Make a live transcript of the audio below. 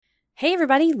Hey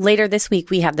everybody, later this week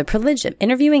we have the privilege of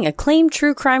interviewing acclaimed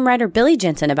true crime writer Billy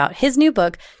Jensen about his new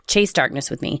book, Chase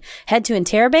Darkness with Me. Head to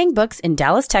Interrobang Books in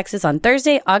Dallas, Texas on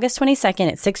Thursday, August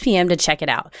 22nd at 6 p.m. to check it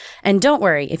out. And don't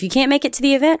worry, if you can't make it to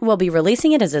the event, we'll be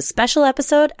releasing it as a special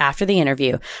episode after the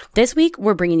interview. This week,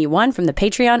 we're bringing you one from the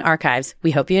Patreon archives. We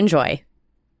hope you enjoy.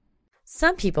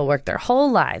 Some people work their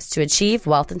whole lives to achieve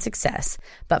wealth and success,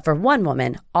 but for one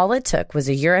woman, all it took was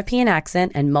a European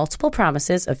accent and multiple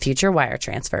promises of future wire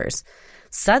transfers.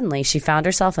 Suddenly, she found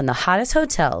herself in the hottest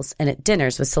hotels and at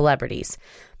dinners with celebrities,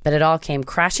 but it all came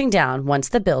crashing down once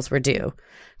the bills were due.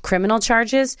 Criminal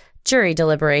charges, jury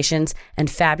deliberations,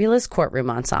 and fabulous courtroom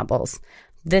ensembles.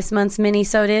 This month's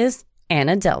mini-sode is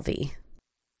Anna Delvey.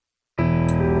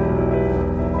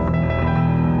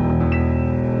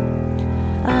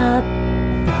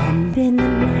 In the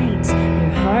night,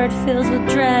 your heart fills with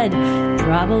dread.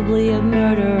 Probably a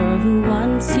murderer who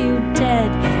wants you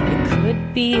dead. It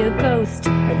could be a ghost,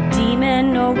 a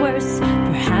demon, or worse.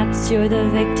 Perhaps you're the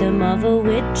victim of a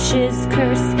witch's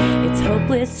curse. It's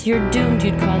hopeless, you're doomed.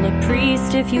 You'd call a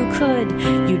priest if you could.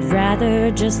 You'd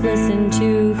rather just listen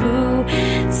to Who?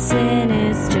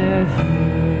 Sinisterhood.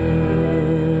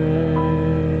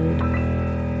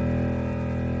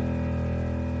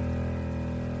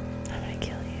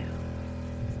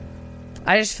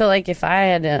 I just feel like if I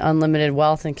had unlimited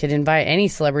wealth and could invite any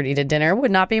celebrity to dinner, it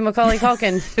would not be Macaulay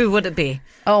Culkin. Who would it be?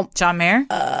 Oh, John Mayer?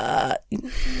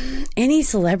 Any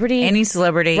celebrity? Any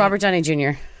celebrity. Robert Downey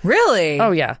Jr. Really?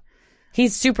 Oh, yeah.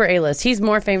 He's super A-list. He's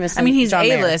more famous than he's John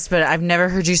A-list, Mayer. But I've never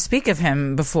heard you speak of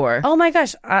him before. Oh, my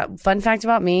gosh. Fun fact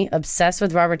about me, obsessed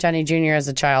with Robert Downey Jr. as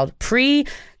a child.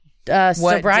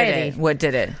 Sobriety. What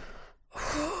did it?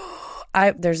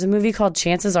 There's a movie called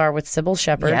Chances Are with Sybil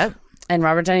Shepherd. Yep. And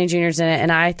Robert Downey Jr.'s in it,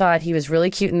 and I thought he was really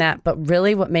cute in that. But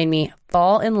really what made me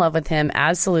fall in love with him,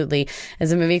 absolutely,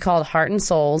 is a movie called Heart and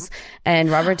Souls. And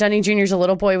Robert Downey Jr. is a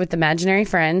little boy with imaginary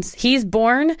friends. He's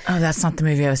born... Oh, that's not the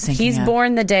movie I was thinking He's of.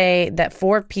 born the day that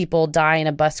 4 people die in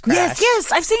a bus crash. Yes,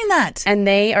 I've seen that. And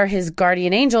they are his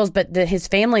guardian angels, but his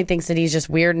family thinks that he's just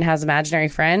weird and has imaginary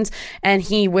friends. And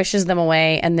he wishes them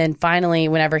away. And then finally,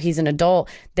 whenever he's an adult,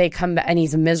 they come back, and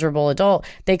he's a miserable adult,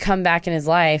 they come back in his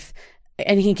life,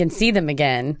 and he can see them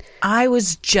again. I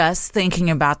was just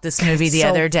thinking about this movie the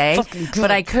other day,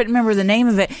 but I couldn't remember the name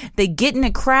of it. They get in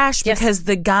a crash because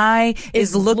the guy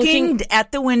is looking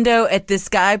at the window at this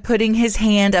guy putting his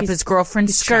hand up his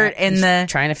girlfriend's skirt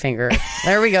trying to finger it.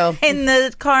 There we go. In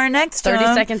the car next to him.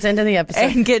 30 seconds into the episode.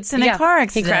 And gets in a car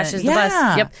accident. He crashes the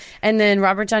bus. Yep. And then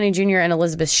Robert Downey Jr. and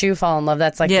Elizabeth Shue fall in love.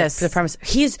 That's like the premise.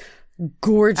 He's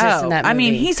gorgeous in that movie. I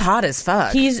mean, he's hot as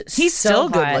fuck. He's still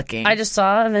hot. good looking. I just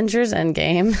saw Avengers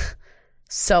Endgame.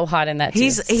 So hot in that too.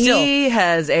 He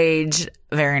has aged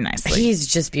very nicely. He's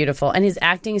just beautiful. And his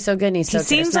acting is so good, and he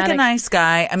seems like a nice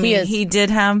guy. I mean, he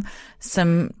did have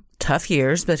some tough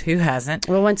years, but who hasn't?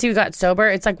 Well, once he got sober,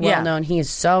 it's like well known. He is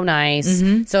so nice.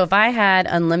 Mm-hmm. So if I had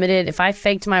if I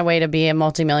faked my way to be a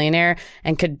multimillionaire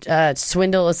and could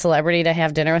swindle a celebrity to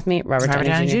have dinner with me, Robert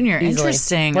Downey Jr. Easily.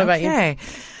 Interesting. What about you?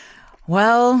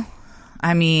 Well,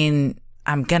 I mean,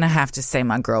 I'm going to have to say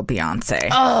my girl Beyonce.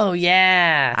 Oh,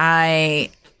 yeah.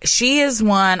 She is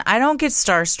one. I don't get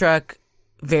starstruck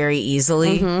very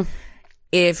easily. Mm-hmm.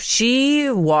 If she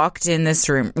walked in this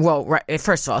room,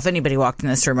 first of all, if anybody walked in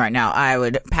this room right now, I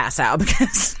would pass out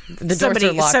because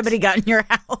somebody got in your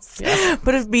house. Yeah.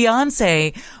 But if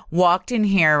Beyonce walked in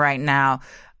here right now,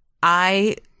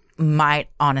 I might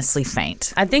honestly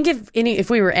faint. I think if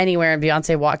we were anywhere and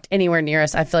Beyonce walked anywhere near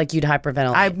us, I feel like you'd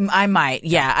hyperventilate. I might.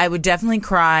 Yeah, I would definitely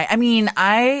cry. I mean,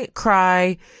 I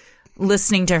cry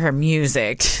listening to her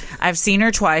music. I've seen her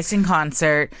twice in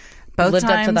concert. Both lived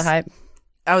times. Up to the hype.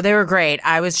 Oh, they were great.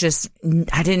 I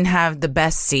didn't have the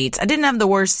best seats. I didn't have the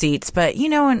worst seats, but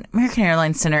in American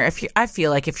Airlines Center, I feel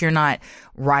like if you're not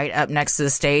right up next to the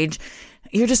stage,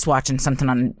 you're just watching something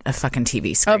on a fucking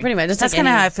TV screen. Oh, pretty much. That's kind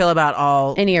of how I feel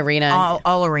about any arena,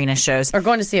 all arena shows, or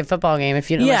going to see a football game if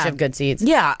you don't have good seats.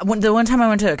 Yeah, the one time I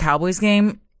went to a Cowboys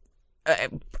game,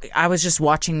 I was just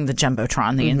watching the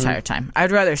Jumbotron the entire time.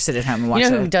 I'd rather sit at home and watch.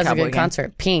 You know who does Cowboy a good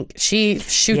concert? Pink. She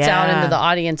shoots out into the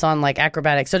audience on like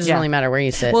acrobatics, so it doesn't really matter where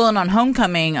you sit. Well, and on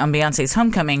Beyonce's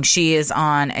Homecoming, she is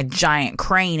on a giant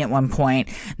crane at one point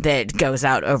that goes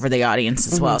out over the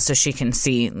audience as well, so she can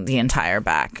see the entire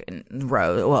back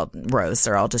row. Well, rows,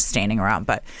 they're all just standing around.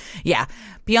 But yeah,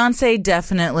 Beyonce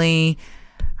definitely.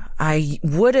 I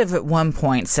would have at one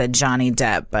point said Johnny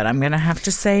Depp, but I'm going to have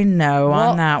to say no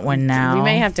on that one now. We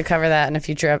may have to cover that in a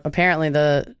future. Apparently,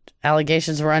 the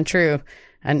allegations were untrue,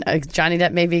 and Johnny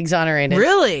Depp may be exonerated.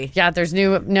 Really? Yeah, there's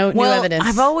new evidence.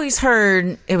 I've always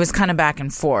heard it was kind of back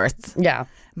and forth. Yeah.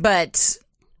 But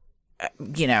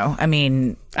I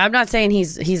mean, I'm not saying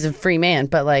he's a free man,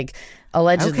 but like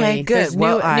allegedly, okay, good.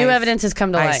 New evidence has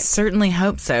come to light. I certainly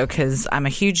hope so, because I'm a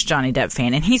huge Johnny Depp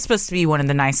fan, and he's supposed to be one of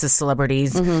the nicest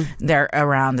celebrities there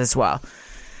around as well.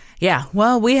 Yeah,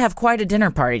 well, we have quite a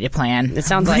dinner party to plan. It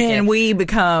sounds like it. And we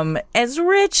become as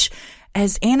rich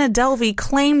as Anna Delvey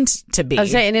claimed to be. I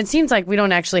was saying, and it seems like we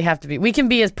don't actually have to be. We can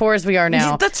be as poor as we are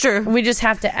now. That's true. We just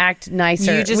have to act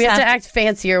nicer. We have to act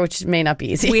fancier, which may not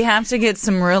be easy. We have to get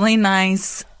some really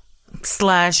nice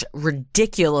 /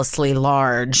 ridiculously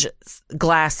large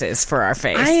glasses for our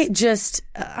face.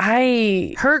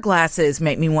 Her glasses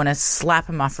make me want to slap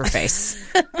him off her face.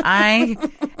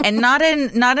 And not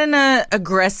in a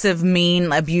aggressive,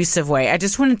 mean, abusive way. I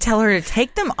just want to tell her to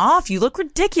take them off. You look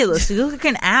ridiculous. You look like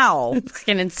an owl. Like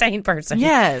an insane person.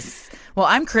 Yes. Well,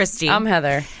 I'm Christy. I'm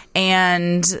Heather.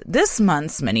 And this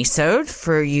month's minisode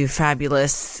for you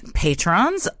fabulous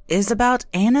patrons is about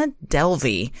Anna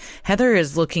Delvey. Heather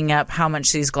is looking up how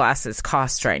much these glasses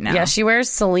cost right now. Yeah, she wears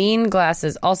Celine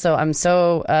glasses. Also, I'm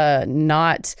so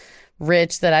not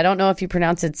rich that I don't know if you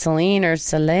pronounce it Celine or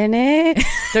Selene.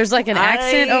 There's like an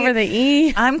accent over the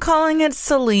E. I'm calling it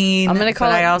Celine. I'm going to call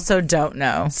it. I also don't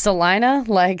know. Selena,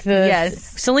 like the.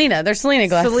 Yes. Selena. They're Selena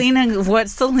glasses. What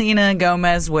Selena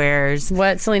Gomez wears.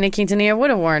 What Selena Quintanilla would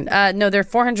have worn. No, they're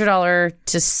 $400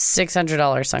 to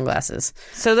 $600 sunglasses.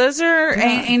 So those are.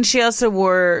 And she also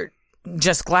wore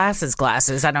just glasses.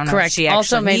 I don't know if she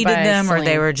actually needed them Celine. Or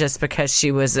they were just because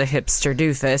she was a hipster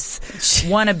doofus.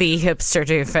 Wannabe hipster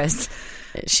doofus.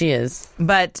 She is.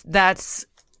 But that's,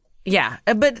 yeah.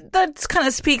 But that kind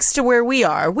of speaks to where we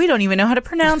are. We don't even know how to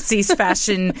pronounce these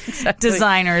fashion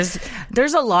designers.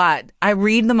 There's a lot. I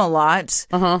read them a lot.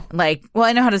 Like, well,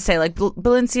 I know how to say like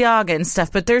Balenciaga and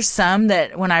stuff, but there's some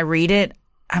that when I read it,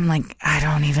 I'm like, I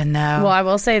don't even know. Well, I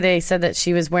will say they said that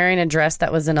she was wearing a dress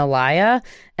that was an alaya,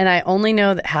 and I only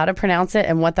know how to pronounce it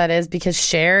and what that is because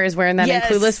Cher is wearing that in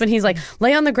Clueless when he's like,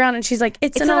 lay on the ground, and she's like,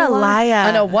 it's an alaya.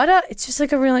 I know, it's just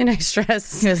like a really nice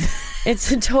dress.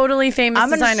 It's a totally famous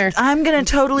designer. I'm going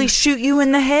to totally shoot you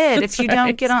in the head if you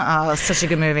don't get on. Oh, it's such a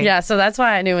good movie. Yeah, so that's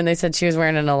why I knew when they said she was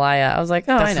wearing an alaya. I was like,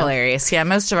 that's hilarious. Yeah,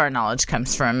 most of our knowledge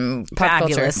comes from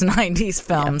fabulous 90s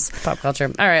films. Yeah, pop culture.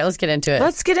 All right, let's get into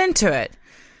it.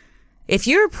 If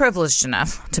you're privileged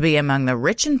enough to be among the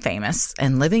rich and famous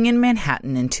and living in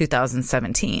Manhattan in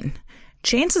 2017,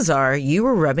 chances are you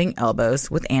were rubbing elbows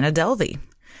with Anna Delvey.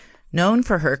 Known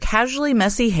for her casually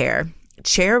messy hair,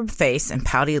 cherub face and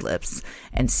pouty lips,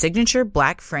 and signature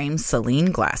black frame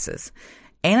Celine glasses,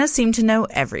 Anna seemed to know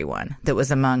everyone that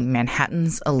was among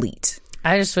Manhattan's elite.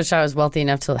 I just wish I was wealthy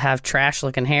enough to have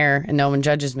trash-looking hair and no one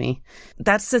judges me.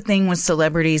 That's the thing with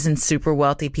celebrities and super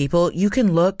wealthy people. You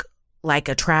can look like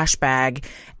a trash bag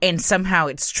and somehow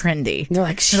it's trendy. They're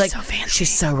like, she's so fancy.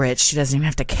 She's so rich. She doesn't even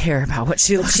have to care about what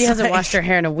she looks like. She hasn't washed her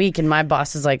hair in a week and my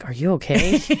boss is like, are you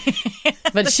okay?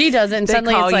 But she doesn't. And they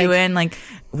suddenly call it's like, you in like,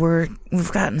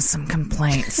 we've gotten some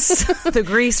complaints. The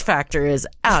grease factor is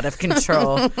out of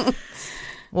control.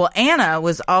 Well, Anna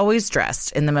was always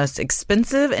dressed in the most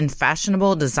expensive and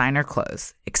fashionable designer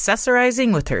clothes,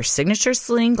 accessorizing with her signature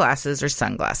Celine glasses or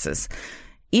sunglasses.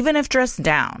 Even if dressed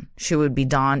down, she would be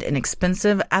donned in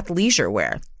expensive athleisure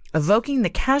wear, evoking the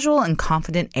casual and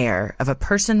confident air of a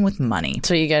person with money.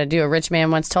 So you got to do. A rich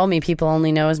man once told me people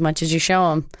only know as much as you show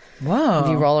them. Whoa. If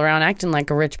you roll around acting like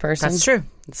a rich person. That's true.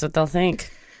 That's what they'll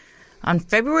think. On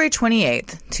February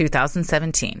 28th,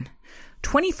 2017,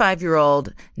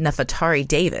 25-year-old Nefertari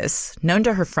Davis, known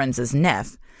to her friends as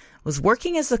Neff, was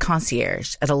working as the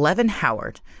concierge at 11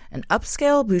 Howard, an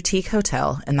upscale boutique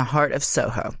hotel in the heart of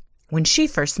Soho, when she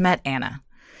first met Anna.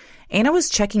 Anna was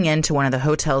checking into one of the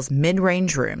hotel's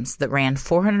mid-range rooms that ran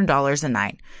 $400 a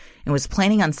night and was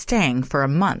planning on staying for a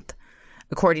month.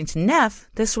 According to Neff,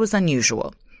 this was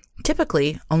unusual.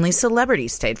 Typically, only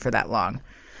celebrities stayed for that long.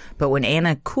 But when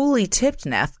Anna coolly tipped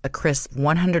Neff a crisp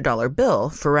 $100 bill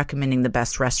for recommending the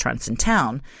best restaurants in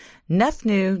town, Neff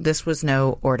knew this was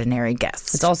no ordinary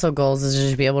guest. It's also goals is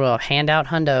just be able to hand out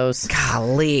hundos.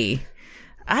 Golly.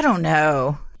 I don't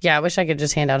know. Yeah, I wish I could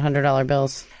just hand out $100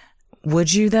 bills.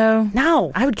 Would you, though?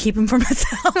 No. I would keep them for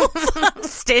myself. I'm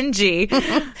stingy.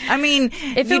 I mean,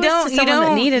 if you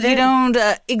don't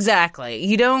exactly.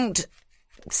 You don't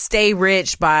stay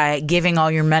rich by giving all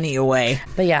your money away.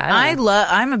 But yeah,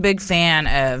 I'm a big fan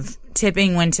of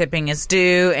tipping when tipping is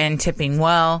due and tipping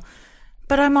well.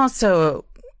 But I'm also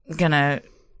gonna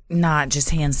not just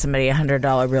hand somebody a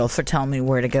 $100 bill for telling me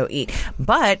where to go eat.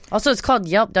 But also, it's called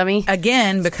Yelp, dummy.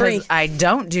 Again, because I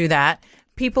don't do that,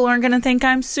 people aren't going to think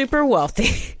I'm super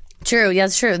wealthy. True. Yeah,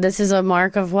 it's true. This is a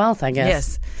mark of wealth, I guess.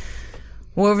 Yes.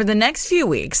 Well, over the next few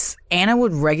weeks, Anna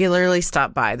would regularly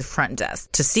stop by the front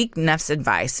desk to seek Neff's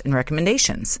advice and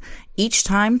recommendations, each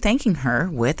time thanking her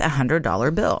with a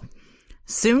 $100 bill.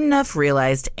 Soon Neff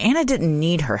realized Anna didn't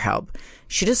need her help.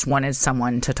 She just wanted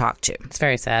someone to talk to. It's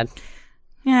very sad.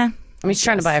 Yeah. I mean, she's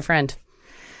trying to buy a friend.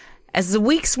 As the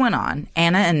weeks went on,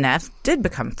 Anna and Neff did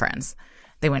become friends.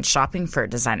 They went shopping for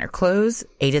designer clothes,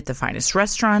 ate at the finest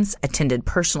restaurants, attended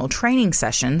personal training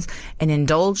sessions, and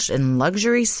indulged in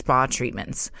luxury spa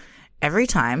treatments. Every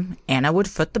time, Anna would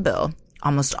foot the bill,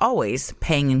 almost always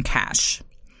paying in cash.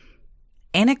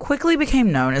 Anna quickly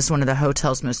became known as one of the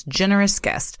hotel's most generous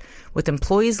guests, with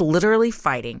employees literally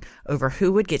fighting over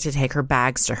who would get to take her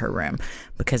bags to her room,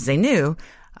 because they knew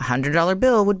a $100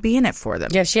 bill would be in it for them.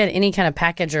 Yeah, if she had any kind of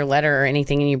package or letter or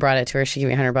anything and you brought it to her, she'd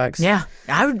give you $100. Yeah.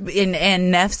 I would,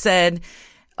 and Neff said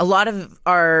a lot of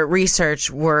our research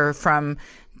were from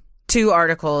 2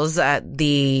 articles,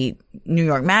 the New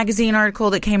York Magazine article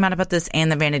that came out about this and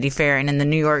the Vanity Fair. And in the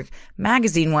New York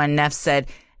Magazine one, Neff said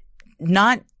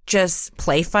not just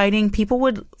play fighting, people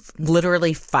would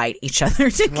literally fight each other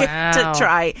to get to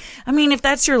try. I mean, if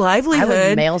that's your livelihood. I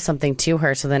would mail something to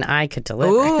her so then I could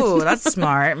deliver. Ooh, that's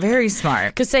smart. Very smart.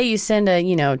 Because say you send a,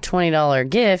 $20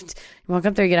 gift, you walk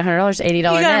up there, you get $100, $80 You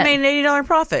got net. made an $80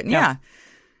 profit. Yeah.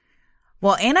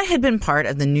 Well, Anna had been part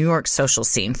of the New York social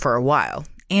scene for a while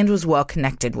and was well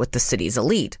connected with the city's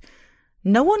elite.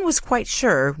 No one was quite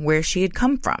sure where she had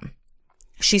come from.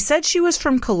 She said she was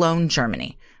from Cologne,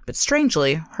 Germany. But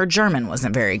strangely, her German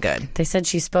wasn't very good. They said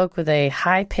she spoke with a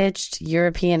high-pitched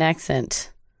European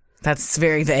accent. That's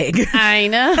very vague. I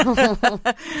know.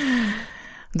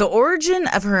 The origin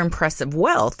of her impressive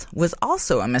wealth was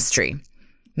also a mystery.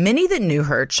 Many that knew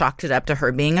her chalked it up to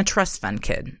her being a trust fund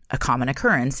kid, a common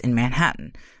occurrence in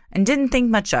Manhattan, and didn't think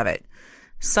much of it.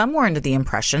 Some were under the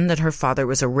impression that her father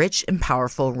was a rich and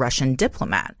powerful Russian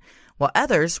diplomat, while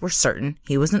others were certain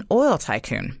he was an oil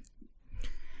tycoon.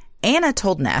 Anna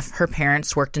told Neff her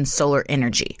parents worked in solar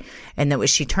energy and that when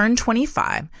she turned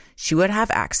 25, she would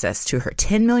have access to her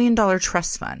 $10 million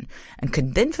trust fund and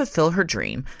could then fulfill her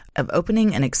dream of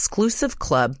opening an exclusive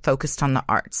club focused on the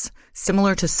arts,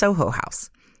 similar to Soho House,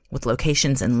 with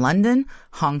locations in London,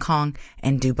 Hong Kong,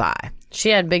 and Dubai. She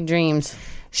had big dreams.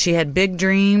 She had big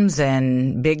dreams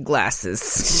and big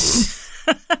glasses.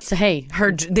 So, hey.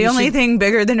 The only thing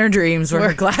bigger than her dreams were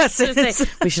her glasses.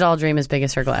 We should all dream as big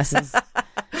as her glasses.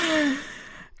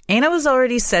 Anna was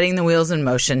already setting the wheels in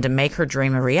motion to make her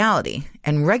dream a reality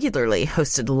and regularly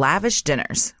hosted lavish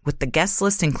dinners with the guest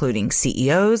list including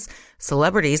CEOs,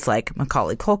 celebrities like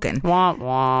Macaulay Culkin, wah,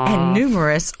 wah. and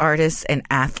numerous artists and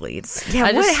athletes.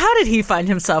 Yeah, how did he find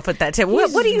himself at that table?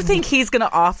 What do you think he's going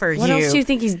to offer you? What else do you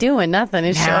think he's doing? Nothing.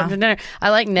 Just show up to dinner. I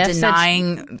like Neff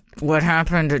denying what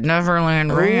happened at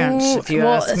Neverland Ranch. If you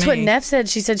ask that's me. What Neff said.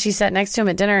 She said she sat next to him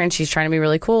at dinner and she's trying to be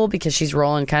really cool because she's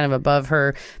rolling kind of above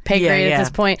her pay grade at this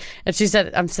point. And she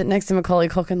said, "I'm sitting next to Macaulay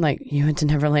Culkin. Like, you went to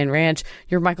Neverland Ranch.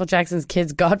 You're Michael Jackson's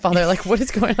kid's godfather. Like, what is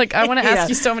going on? Like, I want to ask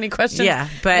you so many questions. Yeah,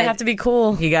 but they have to be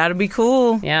cool. You got to be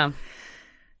cool. Yeah."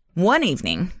 One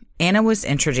evening, Anna was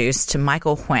introduced to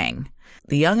Michael Huang,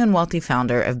 the young and wealthy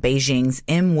founder of Beijing's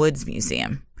M. Woods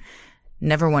Museum.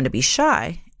 Never one to be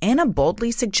shy, Anna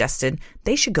boldly suggested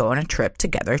they should go on a trip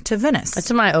together to Venice.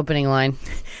 That's my opening line.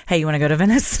 Hey, you want to go to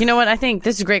Venice? You know what? I think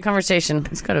this is a great conversation.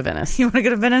 Let's go to Venice. You want to go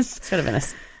to Venice? Let's go to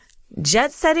Venice.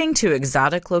 Jet setting to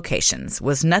exotic locations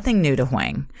was nothing new to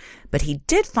Huang, but he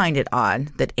did find it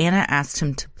odd that Anna asked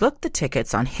him to book the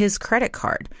tickets on his credit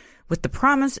card with the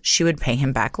promise she would pay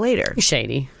him back later.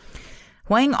 Shady.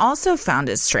 Huang also found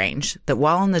it strange that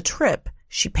while on the trip,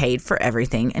 she paid for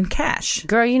everything in cash.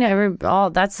 Girl, you know,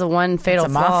 that's the one fatal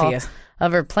flaw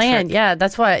of her plan. Trick. Yeah,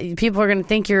 that's why people are going to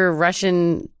think you're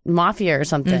Russian mafia or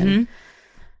something. Mm-hmm.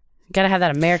 Got to have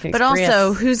that American But Express.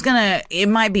 also, it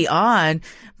might be odd,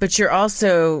 but you're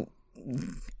also,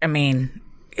 I mean,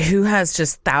 who has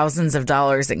just thousands of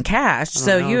dollars in cash?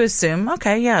 So you assume,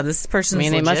 okay, yeah, this person's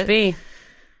legit. They must be.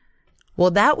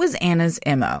 Well, that was Anna's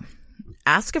MO.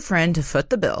 Ask a friend to foot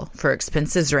the bill for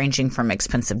expenses ranging from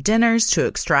expensive dinners to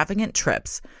extravagant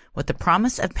trips with the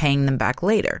promise of paying them back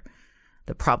later.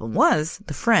 The problem was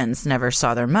the friends never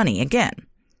saw their money again.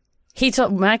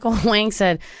 Michael Huang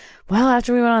said, well,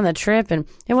 after we went on the trip, and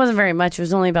it wasn't very much. It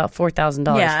was only about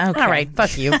 $4,000. Yeah, okay. All right,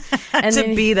 fuck you. And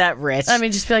to be that rich. I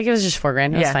mean, just be like, it was just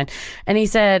 $4,000. It was fine. And he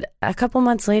said, a couple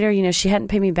months later, she hadn't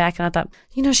paid me back. And I thought,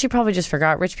 she probably just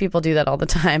forgot. Rich people do that all the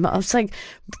time. I was like,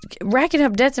 racking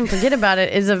up debts and forget about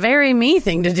it is a very me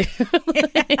thing to do.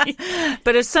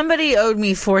 But if somebody owed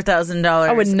me $4,000,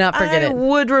 I would not forget it. I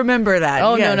would remember that.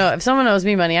 Oh, yes. No. If someone owes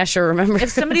me money, I sure remember.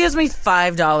 If somebody owes me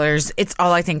 $5, it's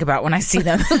all I think about when I see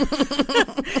them.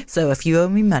 So Also, if you owe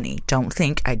me money, don't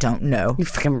think I don't know.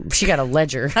 She got a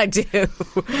ledger. I do.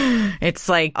 It's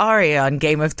like Arya on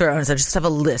Game of Thrones. I just have a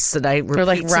list that I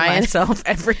repeat to myself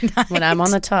every night. When I'm on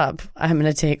the top, I'm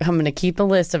gonna keep a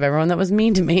list of everyone that was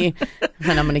mean to me,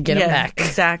 and I'm gonna get them back.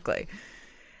 Exactly.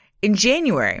 In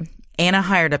January, Anna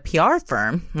hired a PR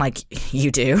firm, like you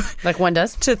do. Like one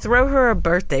does. To throw her a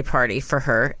birthday party for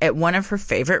her at one of her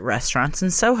favorite restaurants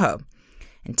in Soho.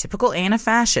 In typical Anna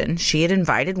fashion, she had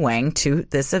invited Wang to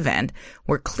this event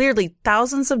where clearly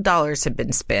thousands of dollars had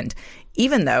been spent,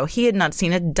 even though he had not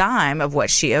seen a dime of what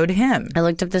she owed him. I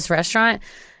looked up this restaurant,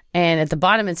 and at the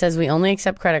bottom it says we only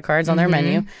accept credit cards on their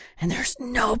menu, and there's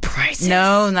no prices.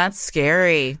 No, that's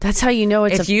scary. That's how you know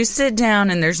it's if you sit down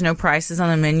and there's no prices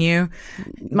on the menu,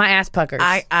 my ass puckers.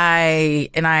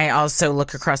 I also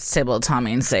look across the table at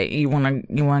Tommy and say, "You want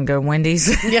to go to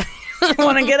Wendy's? Yeah."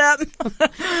 Want to get up?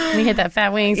 We hit that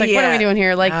fat wings. Like, what are we doing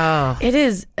here? Like,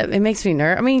 it makes me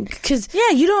nervous. I mean, because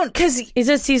is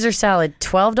a Caesar salad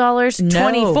 $12,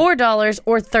 $24,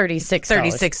 or $36?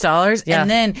 $36. Yeah.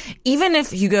 And then even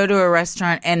if you go to a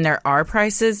restaurant and there are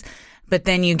prices, but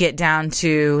then you get down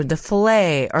to the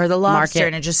filet or the lobster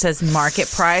and it just says market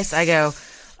price, I go,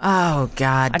 oh,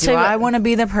 God, do I want to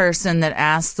be the person that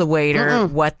asks the waiter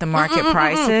what the market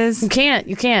price is? You can't.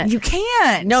 You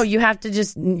can't. No, you have to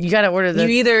you got to order You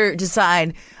either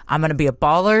decide, I'm going to be a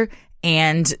baller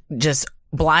and just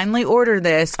blindly order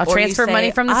this. I'll transfer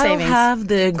money from the savings. I'll have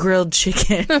the grilled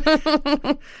chicken.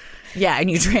 Yeah,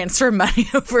 and you transfer money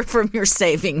over from your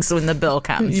savings when the bill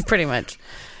comes. Pretty much.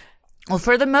 Well,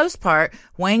 for the most part,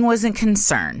 Wang wasn't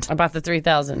concerned. About the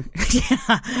 $3,000.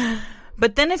 Yeah.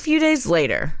 But then a few days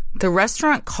later, the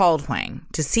restaurant called Wang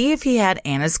to see if he had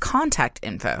Anna's contact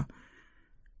info.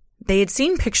 They had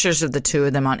seen pictures of the two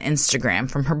of them on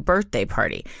Instagram from her birthday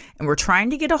party and were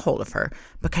trying to get a hold of her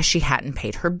because she hadn't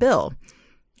paid her bill.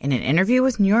 In an interview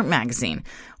with New York Magazine,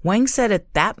 Wang said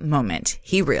at that moment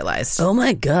he realized, oh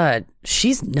my God,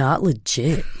 she's not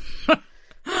legit.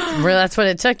 That's what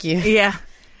it took you. Yeah.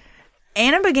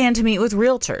 Anna began to meet with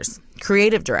realtors,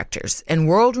 creative directors, and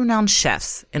world-renowned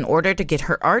chefs in order to get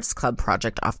her arts club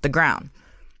project off the ground.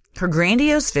 Her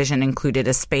grandiose vision included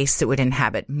a space that would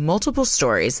inhabit multiple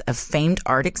stories of famed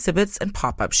art exhibits and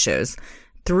pop-up shows,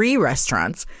 3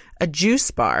 restaurants, a juice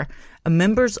bar, a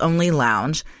members-only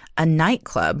lounge, a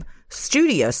nightclub,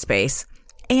 studio space,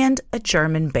 and a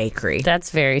German bakery. That's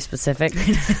very specific.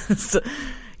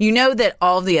 You know that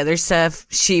all the other stuff,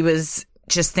 she was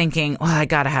just thinking, well, I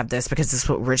gotta have this because this is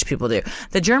what rich people do.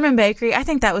 The German bakery, I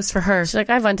think that was for her. She's like,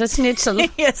 I want a schnitzel.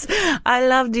 Yes, I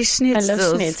love the schnitzels. I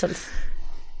love schnitzels.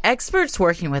 Experts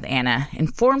working with Anna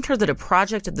informed her that a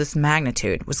project of this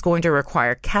magnitude was going to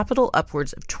require capital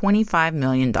upwards of $25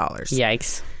 million.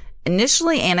 Yikes.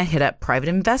 Initially, Anna hit up private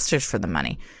investors for the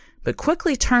money, but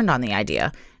quickly turned on the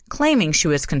idea, claiming she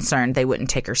was concerned they wouldn't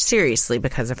take her seriously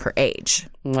because of her age.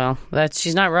 Well,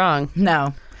 she's not wrong.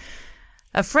 No.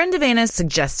 A friend of Anna's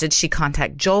suggested she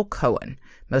contact Joel Cohen,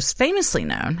 most famously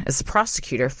known as the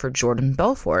prosecutor for Jordan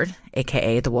Belfort,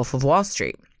 a.k.a. the Wolf of Wall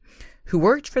Street, who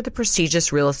worked for the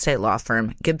prestigious real estate law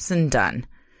firm Gibson Dunn.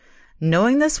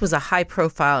 Knowing this was a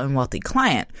high-profile and wealthy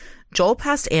client, Joel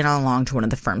passed Anna along to one of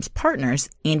the firm's partners,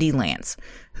 Andy Lance,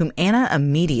 whom Anna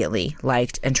immediately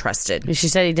liked and trusted. She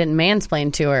said he didn't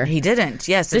mansplain to her. He didn't,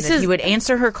 yes. And he would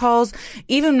answer her calls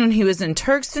even when he was in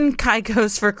Turks and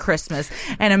Caicos for Christmas.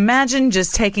 And imagine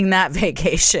just taking that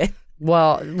vacation.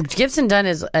 Well, Gibson Dunn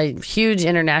is a huge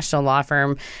international law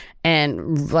firm.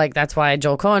 And that's why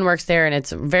Joel Cohen works there. And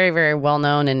it's very, very well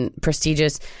known and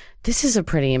prestigious. This is a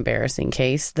pretty embarrassing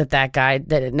case that guy,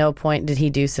 that at no point did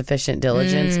he do sufficient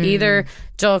diligence. Either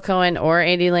Joel Cohen or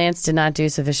Andy Lance did not do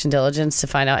sufficient diligence to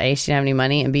find out A, she didn't have any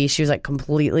money, and B, she was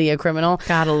completely a criminal.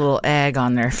 Got a little egg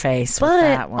on their face with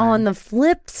that one. But on the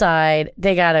flip side,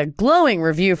 they got a glowing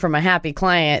review from a happy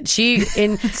client. She,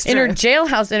 in her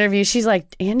jailhouse interview, she's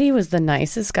like, Andy was the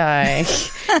nicest guy.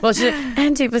 Well,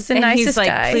 Andy was the nicest guy. He's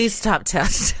like, please stop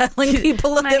telling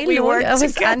people that we worked together. It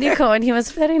was Andy Cohen. He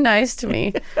was very nice to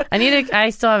me.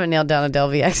 I still haven't nailed down a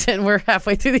Delvey accent. We're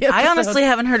halfway through the episode. I honestly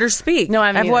haven't heard her speak. No,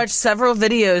 I've watched several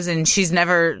videos and she's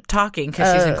never talking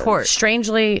because she's in court.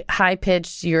 Strangely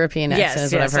high-pitched European accent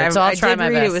is what I've heard. So I'll try my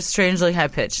best. It was strangely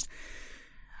high-pitched.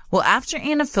 Well, after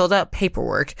Anna filled out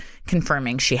paperwork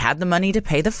confirming she had the money to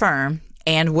pay the firm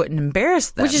and wouldn't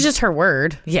embarrass them. Which is just her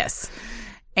word. Yes.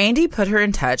 Andy put her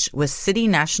in touch with City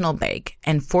National Bank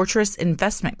and Fortress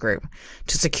Investment Group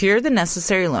to secure the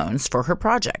necessary loans for her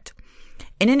project.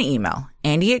 In an email,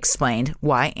 Andy explained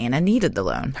why Anna needed the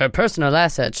loan. Her personal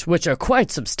assets, which are quite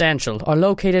substantial, are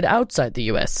located outside the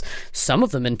U.S., some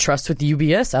of them in trust with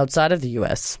UBS outside of the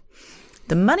U.S.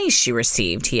 The money she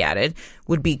received, he added,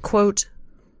 would be, quote,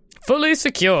 fully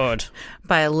secured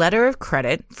by a letter of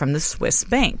credit from the Swiss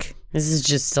bank. This is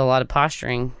just a lot of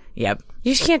posturing. Yep.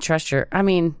 You just can't trust I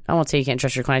won't say you can't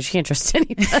trust your clients. You can't trust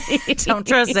anybody. Don't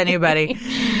trust anybody.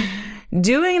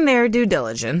 Doing their due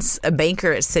diligence, a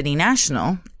banker at City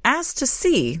National asked to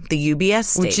see the UBS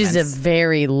statements. Which is a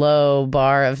very low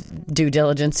bar of due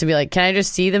diligence to be like, can I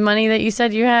just see the money that you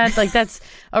said you had? Like, that's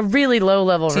a really low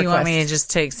level request. Do you want me to just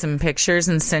take some pictures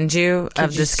and send you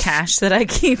of this cash that I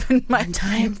keep in my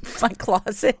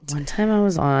closet? One time I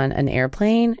was on an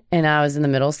airplane and I was in the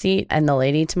middle seat and the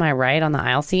lady to my right on the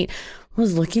aisle seat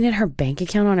was looking at her bank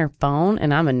account on her phone,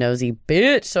 and I'm a nosy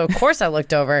bitch, so of course I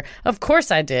looked over. Of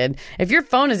course I did. If your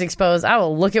phone is exposed, I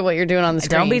will look at what you're doing on the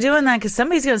screen. Don't be doing that, because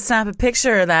somebody's going to snap a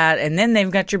picture of that, and then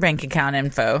they've got your bank account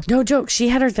info. No joke. She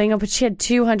had her thing open. She had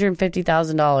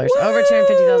 $250,000, over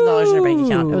 $250,000 in her bank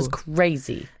account. It was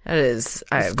crazy. That is,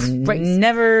 I've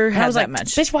never had that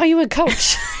much. Bitch, why are you a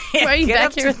coach? Why are you Get back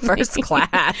up here to first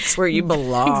class where you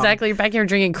belong? Exactly. You're back here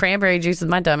drinking cranberry juice with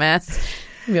my dumb ass.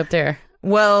 Be up there.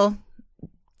 Well,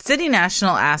 City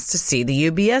National asked to see the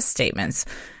UBS statements.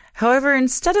 However,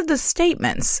 instead of the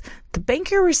statements, the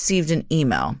banker received an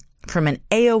email from an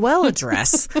AOL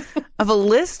address of a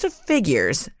list of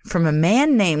figures from a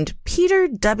man named Peter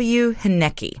W.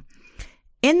 Hanecki.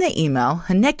 In the email,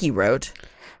 Hanecki wrote,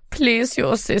 please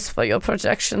use this for your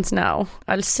projections now.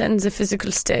 I'll send the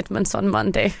physical statements on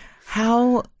Monday.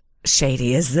 How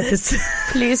shady is this?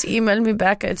 Please email me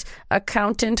back at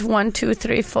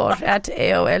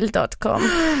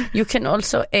accountant1234@aol.com. You can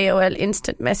also AOL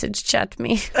instant message chat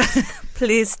me.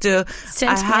 Please do.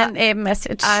 Send me a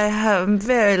message. I am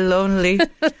very lonely.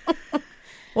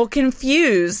 Well,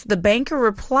 confused, the banker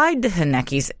replied to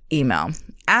Hanecki's email,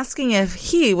 asking if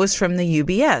he was from the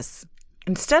UBS.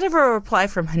 Instead of a reply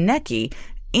from Hanecki,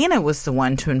 Anna was the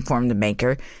one to inform the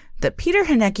banker that Peter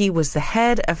Hanecki was the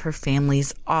head of her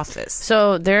family's office.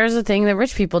 So there's a thing that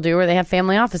rich people do where they have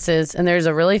family offices, and there's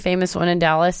a really famous one in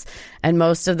Dallas, and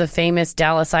most of the famous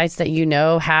Dallasites that you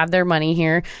know have their money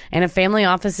here. And a family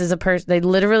office is a person, they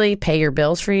literally pay your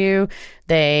bills for you.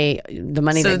 The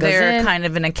money that goes in. So they're kind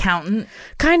of an accountant?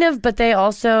 Kind of, but they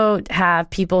also have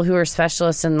people who are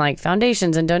specialists in like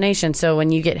foundations and donations. So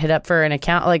when you get hit up for an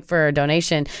account, like for a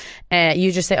donation,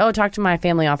 you just say, oh, talk to my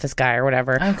family office guy or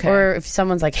whatever. Okay. Or if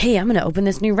someone's like, hey, I'm going to open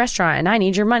this new restaurant and I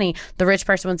need your money, the rich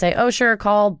person would say, oh, sure,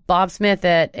 call Bob Smith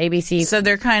at ABC. So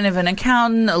they're kind of an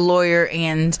accountant, a lawyer,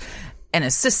 and an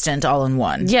assistant all in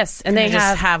one. Yes, and they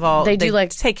have all. They do like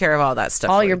take care of all that stuff.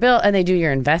 All your bill, and they do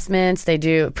your investments. They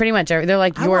do pretty much everything. They're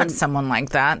like I want someone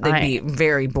like that. They'd be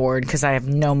very bored because I have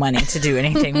no money to do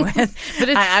anything with. But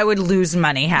I would lose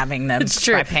money having them. It's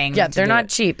true. By paying. Yeah, them they're not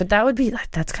cheap, but that would be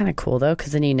that's kind of cool though,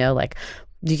 because then like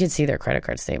you can see their credit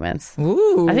card statements.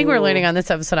 Ooh, I think we're learning on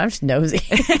this episode. I'm just nosy.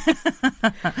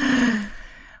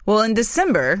 Well, in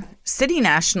December, City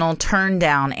National turned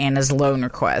down Anna's loan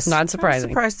request. Not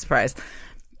surprising. Surprise.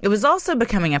 It was also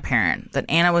becoming apparent that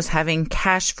Anna was having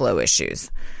cash flow issues.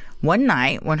 One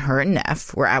night, when her and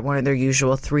Neff were at one of their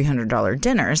usual $300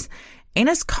 dinners,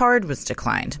 Anna's card was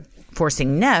declined,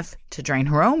 forcing Neff to drain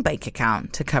her own bank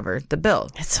account to cover the bill.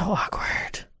 It's so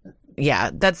awkward. Yeah,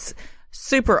 that's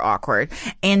super awkward.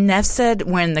 And Neff said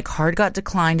when the card got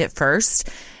declined at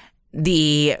first,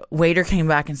 the waiter came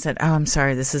back and said, oh, I'm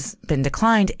sorry, this has been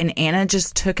declined. And Anna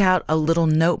just took out a little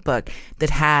notebook that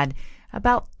had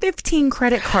about 15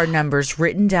 credit card numbers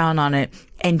written down on it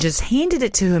and just handed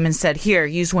it to him and said, here,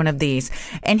 use one of these.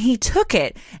 And he took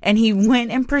it and he went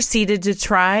and proceeded to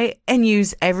try and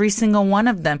use every single one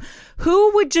of them.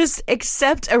 Who would just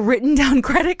accept a written down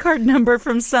credit card number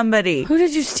from somebody? Who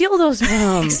did you steal those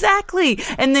from? Exactly.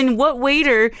 And then what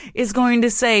waiter is going to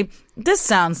say, this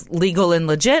sounds legal and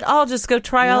legit. I'll just go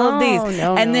try all of these.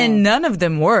 Then none of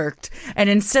them worked. And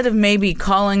instead of maybe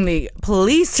calling the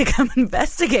police to come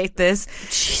investigate this,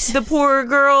 the poor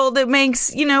girl that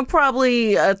makes,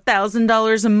 probably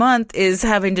 $1,000 a month is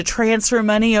having to transfer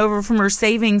money over from her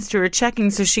savings to her checking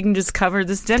so she can just cover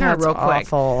this dinner real quick.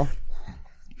 Awful.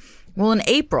 Well, in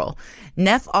April,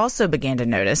 Neff also began to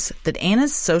notice that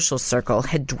Anna's social circle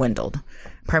had dwindled,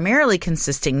 primarily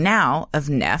consisting now of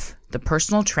Neff, the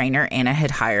personal trainer Anna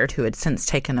had hired who had since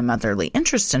taken a motherly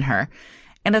interest in her,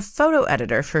 and a photo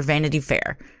editor for Vanity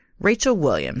Fair, Rachel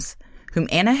Williams, whom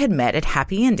Anna had met at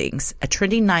Happy Endings, a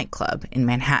trendy nightclub in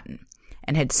Manhattan,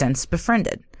 and had since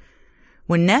befriended.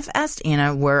 When Neff asked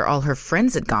Anna where all her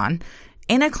friends had gone,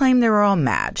 Anna claimed they were all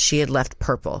mad she had left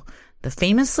Purple, the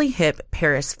famously hip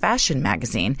Paris fashion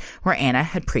magazine where Anna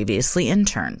had previously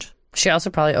interned. She also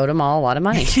probably owed them all a lot of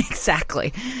money.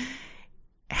 Exactly.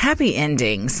 Happy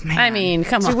endings, man. I mean,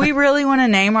 come on. Do we really want to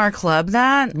name our club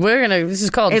that? This is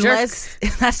called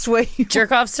That's what you...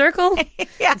 Jerk Off Circle?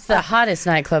 Yeah. It's the hottest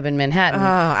nightclub in Manhattan. Oh,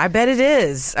 I bet it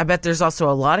is. I bet there's also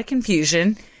a lot of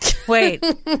confusion. Wait,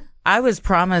 I was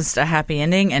promised a happy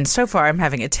ending, and so far I'm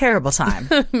having a terrible time.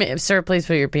 Sir, please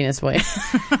put your penis away.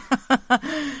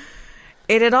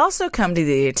 It had also come to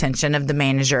the attention of the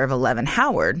manager of 11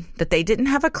 Howard that they didn't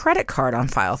have a credit card on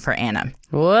file for Anna.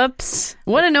 Whoops.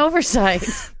 What an oversight.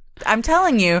 I'm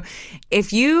telling you,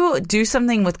 if you do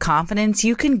something with confidence,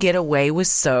 you can get away with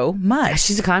so much.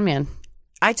 She's a con man.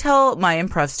 I tell my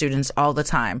improv students all the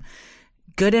time,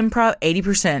 good improv,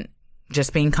 80%.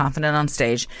 Just being confident on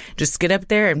stage. Just get up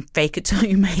there and fake it till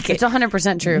you make it. It's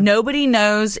 100% true. Nobody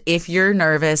knows if you're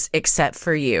nervous except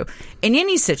for you. In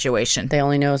any situation. They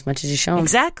only know as much as you show them.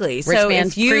 Exactly. Rich so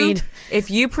man's creed. if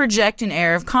you project an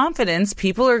air of confidence,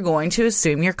 people are going to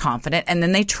assume you're confident and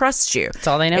then they trust you. That's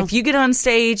all they know. If you get on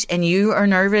stage and you are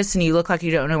nervous and you look like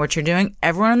you don't know what you're doing,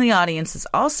 everyone in the audience is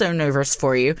also nervous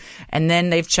for you and then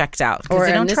they've checked out because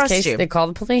they don't trust you. They call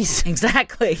the police.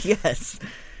 Exactly. Yes.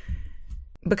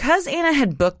 Because Anna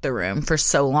had booked the room for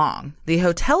so long, the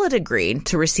hotel had agreed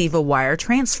to receive a wire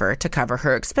transfer to cover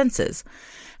her expenses.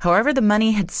 However, the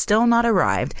money had still not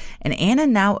arrived, and Anna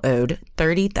now owed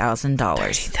 $30,000.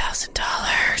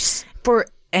 $30,000.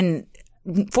 And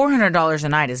 $400 a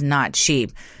night is not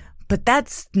cheap, but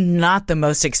that's not the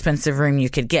most expensive room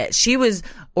you could get. She was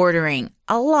ordering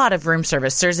a lot of room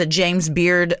service. There's a James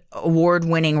Beard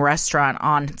award-winning restaurant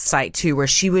on site, too, where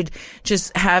she would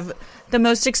just have the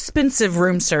most expensive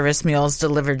room service meals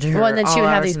delivered to her. Well, and then she would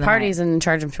have these the parties night. and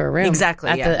charge them to her room. Exactly,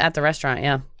 at the restaurant,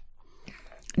 yeah.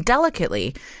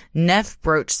 Delicately, Neff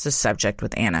broached the subject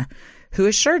with Anna, who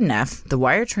assured Neff the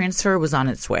wire transfer was on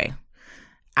its way.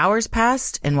 Hours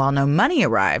passed, and while no money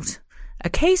arrived, a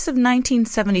case of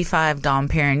 1975 Dom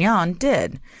Perignon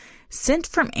did, sent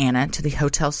from Anna to the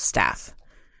hotel staff.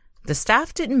 The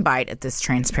staff didn't bite at this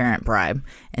transparent bribe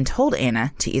and told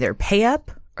Anna to either pay up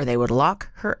or they would lock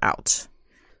her out.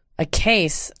 A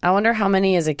case? I wonder how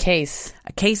many is a case.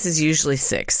 A case is usually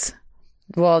 6.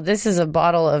 Well, this is a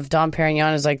bottle of Dom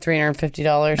Perignon is like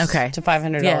 $350 to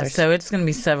 $500. Yeah, so it's going to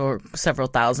be several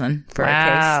thousand for a case.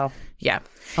 Wow. Yeah.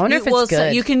 I wonder if it's good.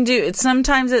 So you can do it.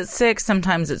 Sometimes it's 6,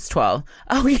 sometimes it's 12.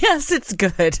 Oh, yes, it's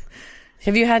good.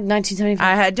 Have you had 1975?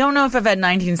 I don't know if I've had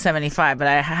 1975, but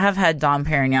I have had Dom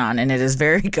Perignon, and it is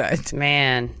very good.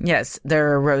 Man. Yes,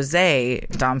 their rosé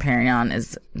Dom Perignon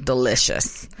is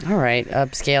delicious. All right,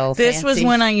 upscale. This was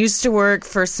when I used to work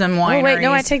for some wineries. Oh, wait,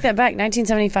 no, I take that back.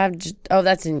 1975. Oh,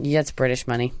 that's British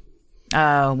money.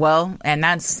 Well, and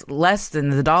that's less than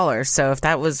the dollar. So if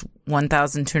that was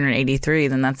 1,283,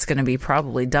 then that's going to be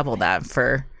probably double that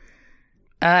for.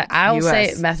 I will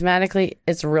say mathematically,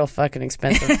 it's real fucking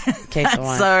expensive case of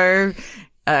wine. So,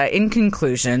 in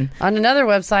conclusion, on another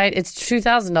website, it's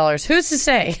 $2,000. Who's to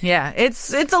say? Yeah,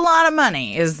 it's a lot of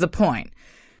money. Is the point?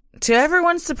 To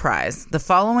everyone's surprise, the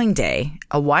following day,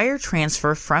 a wire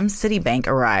transfer from Citibank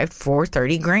arrived for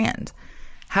 $30,000.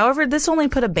 However, this only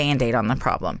put a Band-Aid on the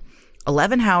problem.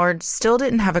 11 Howard still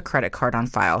didn't have a credit card on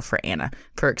file for Anna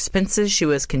for expenses she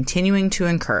was continuing to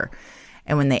incur.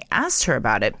 And when they asked her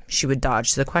about it, she would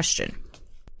dodge the question.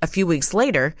 A few weeks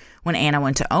later, when Anna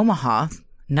went to Omaha,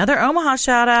 another Omaha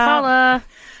shout out, Holla.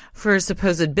 For a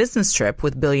supposed business trip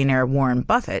with billionaire Warren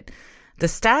Buffett, the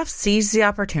staff seized the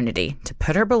opportunity to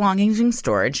put her belongings in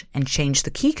storage and change the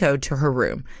key code to her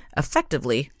room,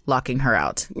 effectively locking her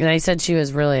out. They said she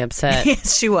was really upset.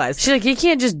 Yes, she was. She's like, you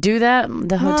can't just do that.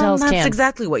 The hotels that's can.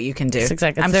 exactly what you can do.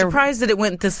 Exactly. I'm surprised that it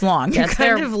went this long. You're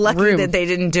kind of lucky that they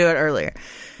didn't do it earlier.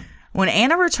 When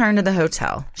Anna returned to the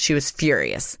hotel, she was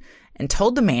furious and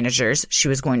told the managers she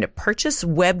was going to purchase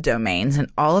web domains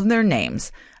in all of their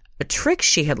names, a trick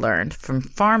she had learned from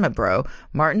pharma bro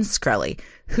Martin Shkreli,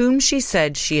 whom she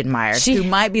said she admired, who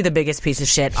might be the biggest piece of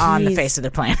shit on the face of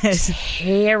the planet.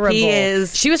 Terrible. He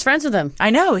is. She was friends with him. I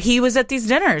know. He was at these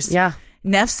dinners. Yeah.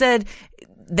 Neff said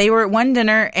they were at one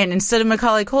dinner, and instead of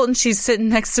Macaulay Culkin, she's sitting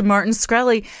next to Martin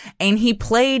Shkreli, and he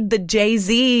played the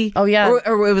Jay-Z. Oh, yeah.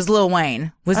 Or it was Lil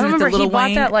Wayne. Wasn't it the Lil Wayne?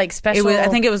 Bought that, like, special. I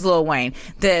think it was Lil Wayne.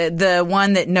 The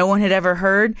one that no one had ever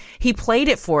heard. He played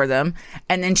it for them,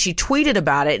 and then she tweeted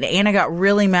about it, and Anna got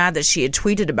really mad that she had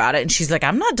tweeted about it, and she's like,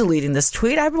 I'm not deleting this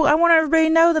tweet. I want everybody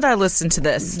to know that I listened to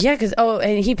this. Yeah, because,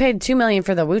 and he paid $2 million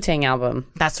for the Wu-Tang album.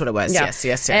 That's what it was. Yeah.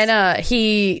 Yes. And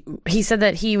he said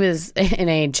that he was in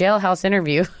a jailhouse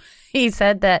interview. He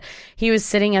said that he was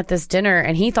sitting at this dinner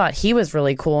and he thought he was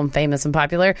really cool and famous and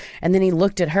popular. And then he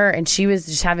looked at her and she was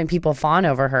just having people fawn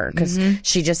over her because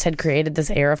she just had created this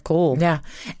air of cool. Yeah.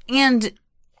 And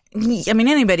I mean,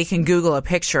 anybody can Google a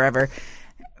picture of her.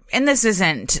 and this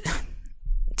isn't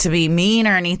to be mean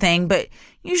or anything, but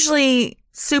usually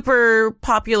super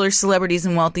popular celebrities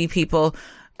and wealthy people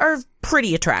are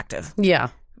pretty attractive. Yeah.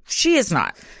 She is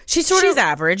not. She's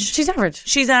average. She's average.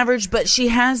 She's average, but she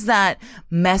has that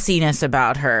messiness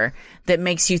about her that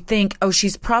makes you think, oh,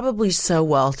 she's probably so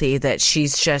wealthy that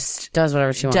she's just does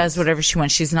whatever she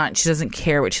wants. She doesn't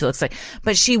care what she looks like.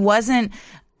 But she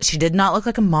did not look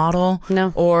like a model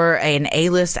or an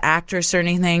A-list actress or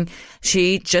anything.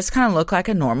 She just kind of looked like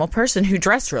a normal person who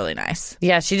dressed really nice.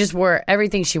 Yeah, she just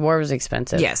everything she wore was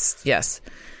expensive. Yes.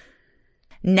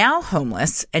 Now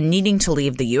homeless and needing to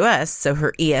leave the U.S. so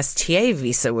her ESTA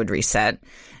visa would reset,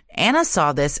 Anna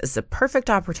saw this as the perfect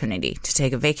opportunity to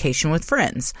take a vacation with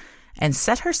friends and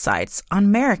set her sights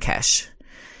on Marrakesh.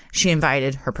 She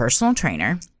invited her personal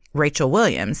trainer, Rachel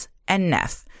Williams, and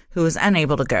Neff, who was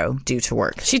unable to go due to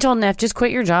work. She told Neff, just quit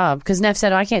your job, because Neff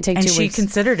said, I can't take 2 weeks. And she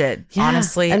considered it,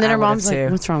 honestly. And then her mom's like,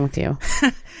 what's wrong with you?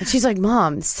 And she's like,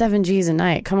 Mom, it's 7 G's a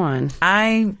night. Come on.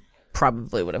 I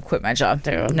probably would have quit my job.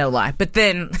 Dude. No lie. But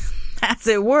then, as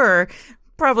it were,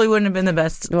 probably wouldn't have been the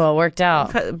best. Well, it worked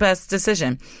out. Best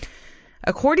decision.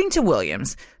 According to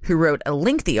Williams, who wrote a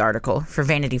lengthy article for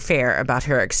Vanity Fair about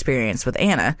her experience with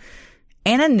Anna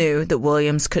knew that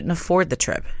Williams couldn't afford the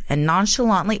trip and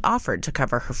nonchalantly offered to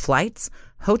cover her flights,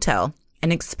 hotel,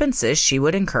 and expenses she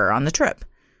would incur on the trip.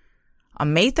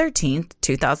 On May 13th,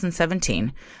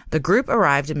 2017, the group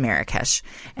arrived in Marrakesh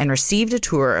and received a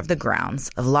tour of the grounds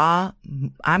of what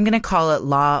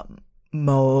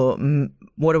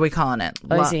are we calling it?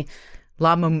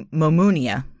 La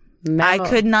Mamounia. I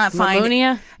could not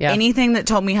find anything that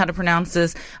told me how to pronounce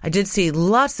this. I did see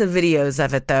lots of videos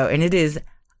of it, though, and it is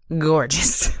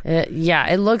gorgeous.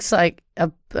 It looks like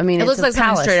it looks like something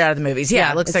palace. straight out of the movies.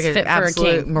 Yeah, it looks like an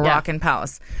absolute Moroccan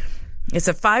palace. It's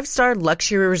a 5-star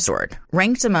luxury resort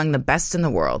ranked among the best in the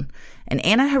world, and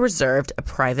Anna had reserved a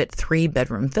private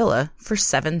 3-bedroom villa for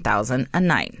 $7,000 a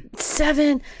night.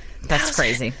 That's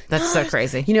crazy. That's so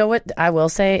crazy. You know what I will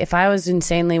say? If I was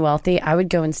insanely wealthy, I would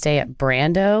go and stay at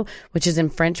Brando, which is in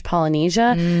French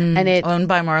Polynesia. And it's owned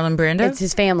by Marlon Brando? It's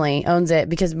his family owns it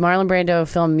because Marlon Brando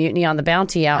filmed Mutiny on the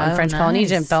Bounty out in French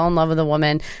Polynesia and fell in love with a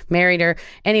woman, married her.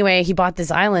 Anyway, he bought this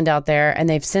island out there and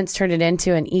they've since turned it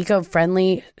into an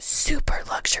eco-friendly, super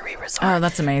luxury resort. Oh,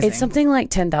 that's amazing. It's something like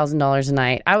 $10,000 a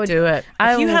night. I would do it.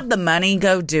 If you have the money,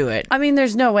 go do it. I mean,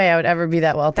 there's no way I would ever be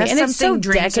that wealthy. That's and something it's so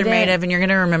dreams decadent. are made of and you're going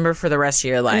to remember for the rest of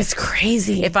your life. It's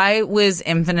crazy. If I was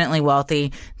infinitely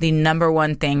wealthy, the number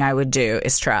one thing I would do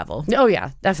is travel. Oh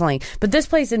yeah, definitely. But this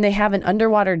place, and they have an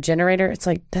underwater generator. It's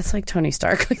like, that's like Tony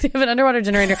Stark. Like they have an underwater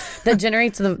generator that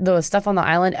generates the stuff on the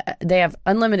island. They have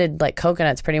unlimited like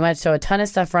coconuts pretty much. So a ton of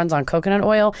stuff runs on coconut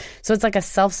oil. So it's like a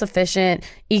self-sufficient,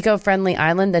 eco-friendly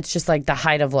island that's just like the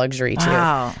height of luxury too.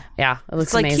 Wow. Yeah, it looks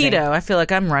it's like amazing. keto. I feel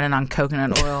like I'm running on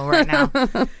coconut oil right now.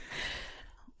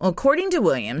 Well, according to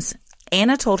Williams,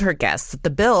 Anna told her guests that the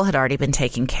bill had already been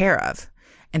taken care of.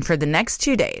 And for the next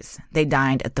 2 days, they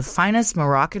dined at the finest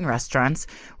Moroccan restaurants,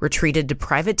 were treated to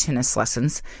private tennis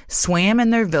lessons, swam in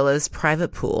their villa's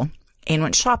private pool, and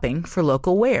went shopping for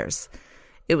local wares.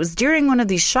 It was during one of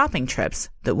these shopping trips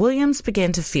that Williams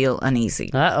began to feel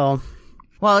uneasy. Uh-oh.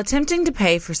 While attempting to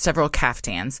pay for several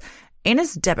caftans,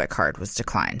 Anna's debit card was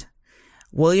declined.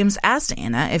 Williams asked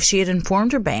Anna if she had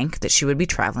informed her bank that she would be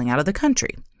traveling out of the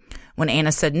country. When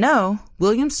Anna said no,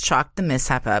 Williams chalked the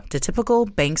mishap up to typical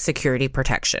bank security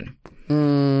protection.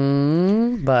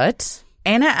 But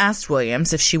Anna asked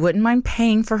Williams if she wouldn't mind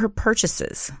paying for her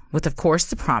purchases, with, of course,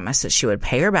 the promise that she would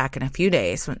pay her back in a few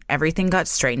days when everything got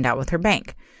straightened out with her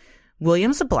bank.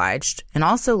 Williams obliged and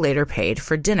also later paid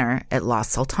for dinner at La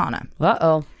Sultana.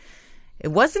 Uh-oh. It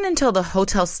wasn't until the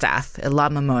hotel staff at La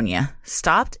Mamounia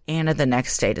stopped Anna the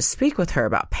next day to speak with her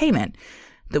about payment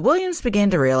that Williams began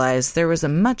to realize there was a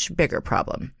much bigger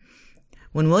problem.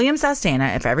 When Williams asked Anna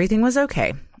if everything was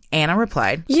okay, Anna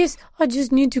replied, "Yes, I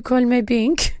just need to call my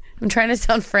bank." I'm trying to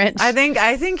sound French. I think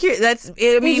it's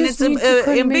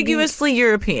ambiguously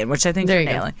European, which I think you're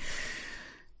nailing.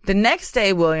 The next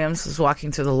day, Williams was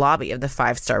walking through the lobby of the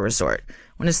 5-star resort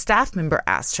when a staff member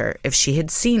asked her if she had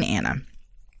seen Anna.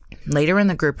 Later when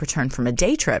the group returned from a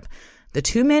day trip, the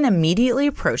 2 men immediately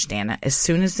approached Anna as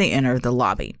soon as they entered the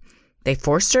lobby. They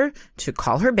forced her to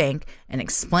call her bank and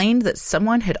explained that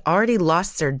someone had already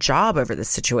lost their job over the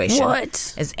situation.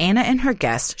 What? As Anna and her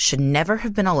guests should never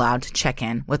have been allowed to check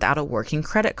in without a working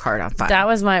credit card on file. That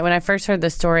was when I first heard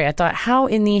the story, I thought, how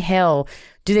in the hell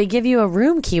do they give you a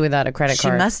room key without a credit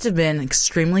card? She must have been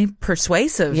extremely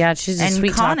persuasive. Yeah, she's a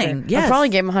sweet conning. talker. Yes. I probably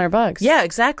gave him $100. Yeah,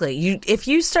 exactly. If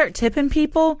you start tipping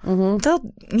people, they'll turn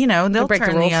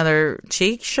the other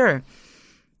cheek. Sure.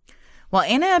 While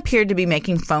Anna appeared to be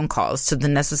making phone calls to the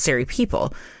necessary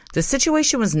people, the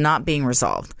situation was not being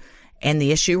resolved, and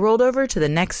the issue rolled over to the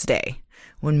next day,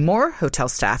 when more hotel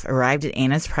staff arrived at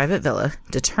Anna's private villa,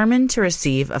 determined to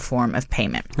receive a form of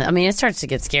payment. I mean, it starts to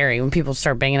get scary when people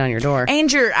start banging on your door.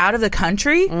 And you're out of the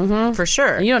country? Mm-hmm. For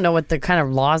sure. You don't know what the kind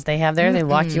of laws they have there. Mm-hmm. They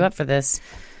lock you up for this.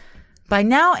 By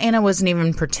now, Anna wasn't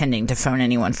even pretending to phone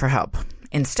anyone for help.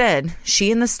 Instead,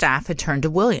 she and the staff had turned to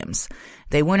Williams.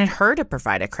 They wanted her to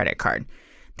provide a credit card.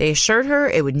 They assured her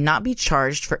it would not be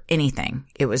charged for anything.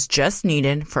 It was just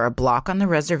needed for a block on the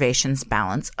reservation's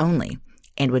balance only,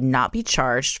 and would not be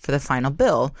charged for the final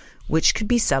bill, which could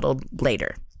be settled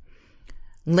later.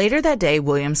 Later that day,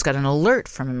 Williams got an alert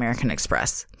from American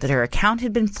Express that her account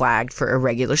had been flagged for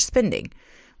irregular spending.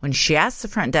 When she asked the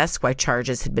front desk why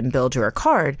charges had been billed to her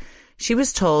card, she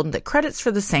was told that credits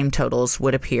for the same totals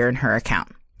would appear in her account.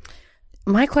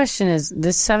 My question is,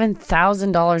 this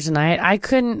 $7,000 a night, I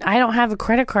don't have a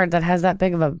credit card that has that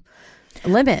big of a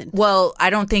limit. Well,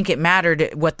 I don't think it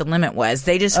mattered what the limit was.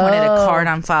 They just wanted a card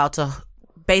on file to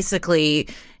basically,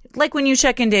 like when you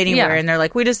check into anywhere and they're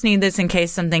like, we just need this in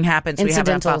case something happens. We have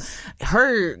it on file.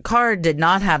 Her card did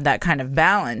not have that kind of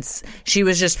balance. She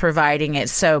was just providing it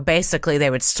so basically they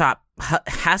would stop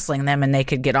hassling them and they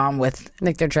could get on with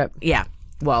make their trip. Yeah.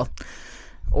 Well,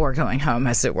 or going home,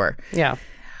 as it were. Yeah.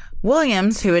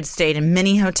 Williams, who had stayed in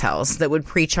many hotels that would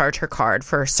pre-charge her card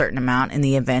for a certain amount in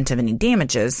the event of any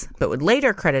damages, but would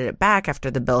later credit it back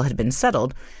after the bill had been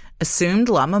settled, assumed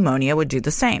La Mammonia would do the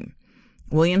same.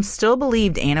 Williams still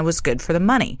believed Anna was good for the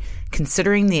money,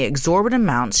 considering the exorbitant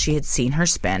amounts she had seen her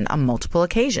spend on multiple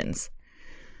occasions.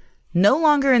 No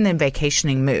longer in the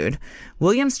vacationing mood,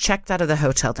 Williams checked out of the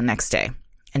hotel the next day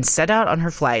and set out on her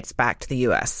flights back to the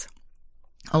U.S.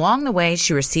 Along the way,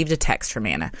 she received a text from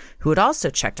Anna, who had also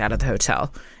checked out of the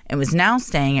hotel and was now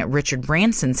staying at Richard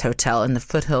Branson's hotel in the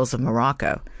foothills of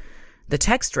Morocco. The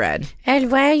text read, "I'll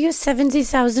wire you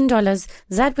 $70,000.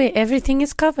 That way everything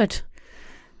is covered."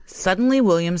 Suddenly,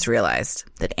 Williams realized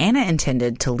that Anna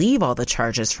intended to leave all the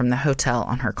charges from the hotel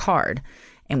on her card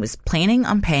and was planning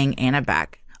on paying Anna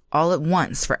back all at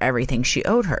once for everything she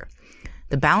owed her.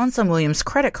 The balance on Williams'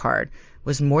 credit card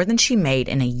was more than she made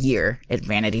in a year at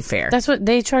Vanity Fair. That's what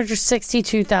they charge her,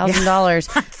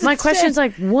 $62,000. My question is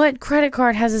like, what credit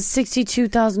card has a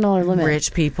 $62,000 limit?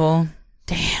 Rich people.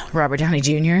 Damn. Robert Downey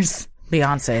Jr.'s.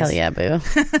 Beyonce's. Hell yeah, boo.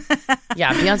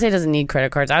 Yeah, Beyonce doesn't need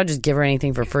credit cards. I would just give her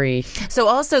anything for free. So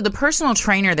also the personal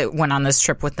trainer that went on this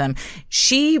trip with them,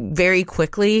 she very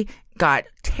quickly got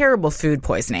terrible food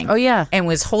poisoning. Oh, yeah. And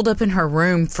was holed up in her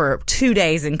room for 2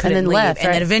 days and couldn't leave. Left,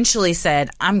 and then eventually said,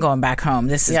 I'm going back home.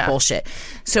 This is bullshit.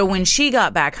 So when she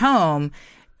got back home,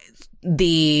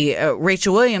 the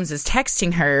Rachel Williams is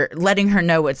texting her, letting her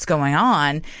know what's going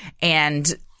on.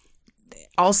 And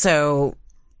also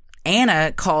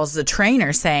Anna calls the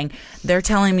trainer saying, they're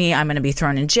telling me I'm going to be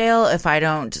thrown in jail if I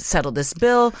don't settle this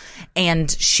bill. And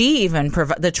she even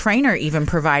the trainer even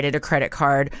provided a credit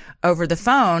card over the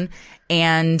phone.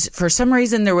 And for some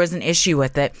reason, there was an issue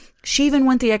with it. She even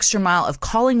went the extra mile of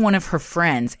calling one of her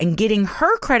friends and getting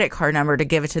her credit card number to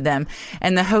give it to them.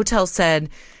 And the hotel said,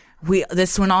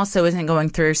 this one also isn't going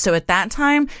through. So at that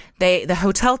time, the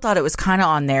hotel thought it was kind of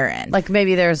on their end. Like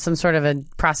maybe there was some sort of a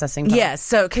processing problem. Yes.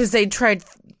 So because they tried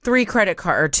 2 credit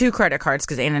cards,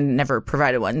 because Anna never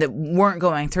provided one, that weren't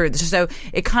going through. So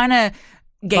it kind of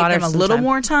gave them a little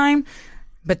more time.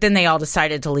 But then they all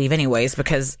decided to leave anyways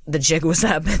because the jig was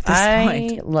up at this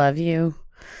point. I love you.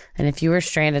 And if you were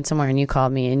stranded somewhere and you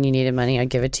called me and you needed money,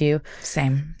 I'd give it to you.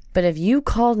 Same. But if you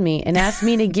called me and asked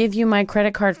me to give you my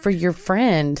credit card for your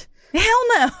friend... Hell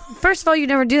no. First of all, you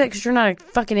never do that because you're not a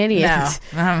fucking idiot.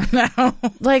 No.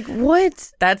 Like,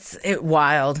 what? That's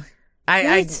wild.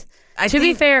 To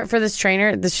be fair, for this trainer,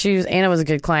 Anna was a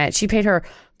good client. She paid her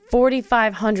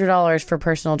 $4,500 for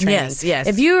personal training. Yes.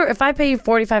 If I pay you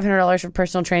 $4,500 for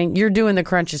personal training, you're doing the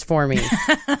crunches for me.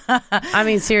 I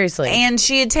mean, seriously. And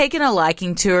she had taken a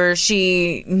liking to her.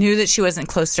 She knew that she wasn't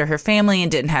close to her family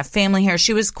and didn't have family here.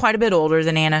 She was quite a bit older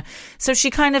than Anna, so she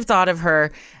kind of thought of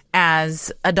her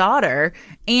as a daughter.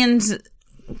 And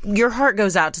your heart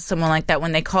goes out to someone like that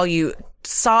when they call you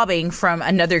sobbing from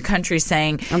another country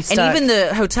saying, I'm stuck. And even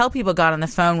the hotel people got on the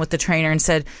phone with the trainer and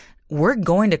said, we're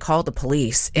going to call the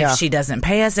police if she doesn't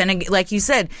pay us. And like you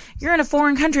said, you're in a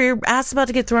foreign country. Your ass is about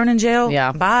to get thrown in jail.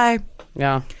 Yeah. Bye.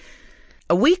 Yeah.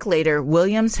 A week later,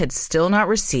 Williams had still not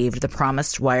received the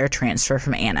promised wire transfer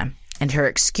from Anna, and her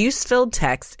excuse-filled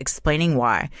texts explaining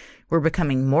why were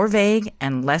becoming more vague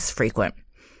and less frequent.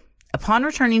 Upon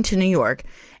returning to New York,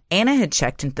 Anna had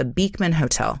checked into the Beekman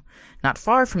Hotel, not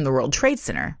far from the World Trade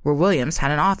Center, where Williams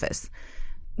had an office.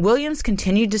 Williams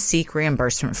continued to seek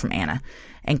reimbursement from Anna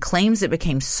and claims it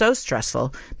became so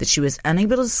stressful that she was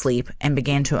unable to sleep and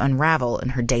began to unravel in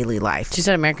her daily life. She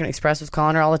said American Express was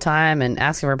calling her all the time and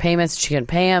asking for payments. She couldn't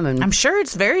pay them. And I'm sure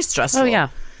it's very stressful. Oh, yeah.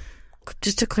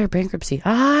 Just declare bankruptcy.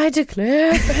 I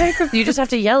declare bankruptcy. You just have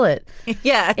to yell it.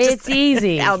 Yeah. It's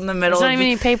easy. Out in the middle. There's not even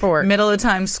any paperwork. Middle of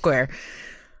Times Square.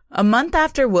 A month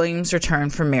after Williams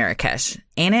returned from Marrakesh,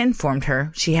 Anna informed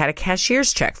her she had a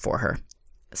cashier's check for her.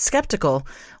 Skeptical,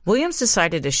 Williams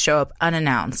decided to show up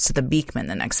unannounced to the Beekman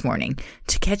the next morning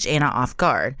to catch Anna off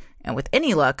guard and, with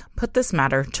any luck, put this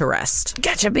matter to rest.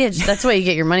 Gotcha, bitch. That's why you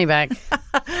get your money back.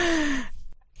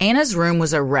 Anna's room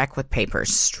was a wreck with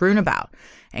papers strewn about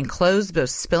and clothes both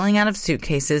spilling out of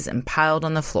suitcases and piled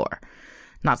on the floor.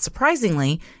 Not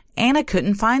surprisingly, Anna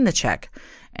couldn't find the check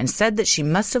and said that she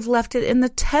must have left it in the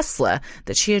Tesla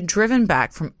that she had driven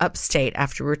back from upstate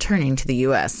after returning to the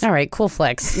U.S. All right, cool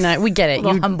flex. No, we get it.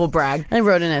 You humble brag. I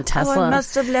rode in a Tesla. Oh, I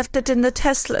must have left it in the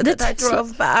Tesla that I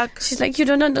drove back. She's like, you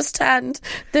don't understand.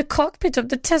 The cockpit of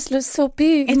the Tesla is so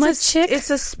big. It's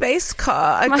a space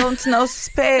car. I don't know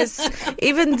space.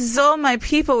 Even though my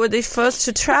people were the first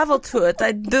to travel to it,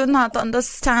 I do not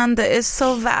understand that it's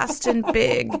so vast and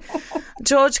big.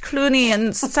 George Clooney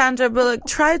and Sandra Bullock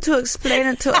tried to explain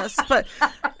it to us, but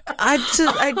I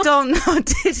don't know.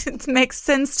 It didn't make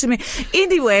sense to me.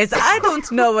 Anyways, I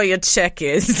don't know where your check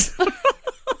is.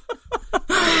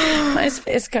 My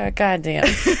space car,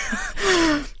 goddamn.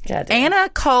 Anna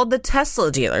called the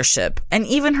Tesla dealership and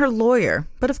even her lawyer,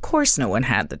 but of course no one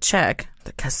had the check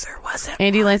because there wasn't.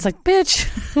 Andy Lane's like, bitch,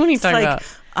 what are you talking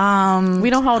about?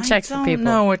 We don't hold checks for people. I don't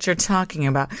know what you're talking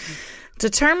about.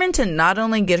 Determined to not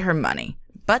only get her money,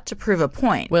 but to prove a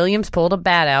point, Williams pulled a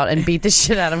bat out and beat the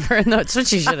shit out of her. And that's what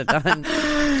she should have done.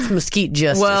 Mesquite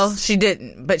justice. Well, she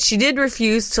didn't, but she did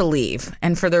refuse to leave,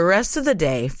 and for the rest of the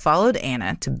day followed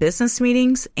Anna to business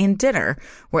meetings and dinner,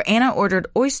 where Anna ordered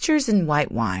oysters and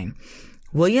white wine.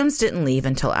 Williams didn't leave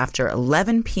until after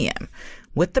 11 p.m.,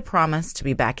 with the promise to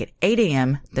be back at 8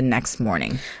 a.m. the next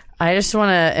morning. I just want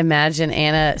to imagine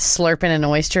Anna slurping an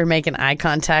oyster, making eye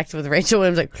contact with Rachel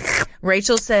Williams. Like,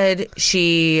 Rachel said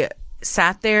she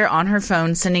sat there on her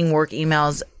phone sending work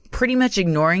emails, pretty much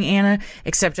ignoring Anna,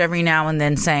 except every now and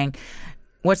then saying,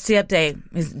 "What's the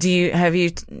update? Have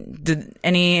you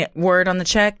any word on the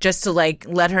check?" Just to like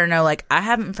let her know, like, I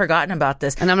haven't forgotten about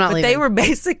this. And I'm not leaving. They were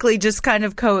basically just kind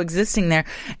of coexisting there.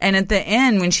 And at the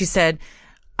end, when she said,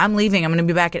 "I'm leaving, I'm going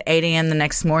to be back at 8 a.m. the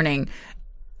next morning,"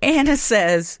 Anna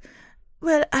says,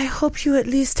 "Well, I hope you at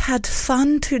least had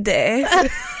fun today."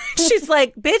 She's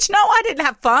like, bitch, no, I didn't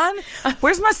have fun.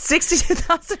 Where's my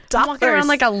 $62,000? I'm walking around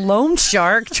like a loan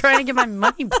shark trying to get my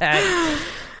money back.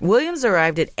 Williams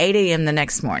arrived at 8 a.m. the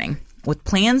next morning with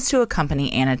plans to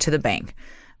accompany Anna to the bank.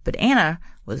 But Anna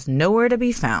was nowhere to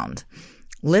be found.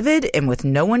 Livid and with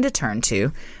no one to turn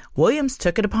to, Williams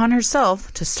took it upon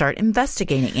herself to start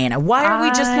investigating Anna. Why are we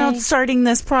just now starting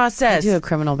this process? I do a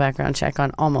criminal background check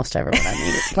on almost everyone I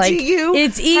meet. Like, do you?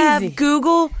 It's easy. Have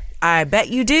Google? I bet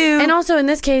you do. And also in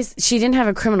this case, she didn't have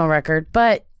a criminal record,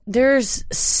 but there's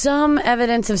some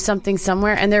evidence of something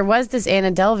somewhere. And there was this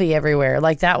Anna Delvey everywhere.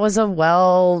 Like, that was a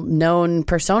well-known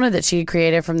persona that she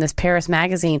created from this Paris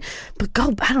magazine. But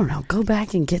go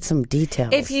back and get some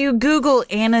details. If you Google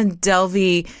Anna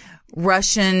Delvey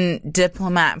Russian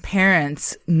diplomat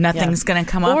parents, nothing's going to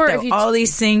come up. All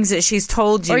these things that she's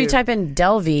told you. Or you type in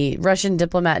Delvey, Russian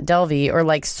diplomat Delvey, or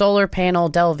like solar panel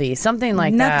Delvey, something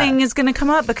like that. Nothing is going to come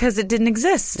up because it didn't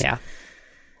exist. Yeah.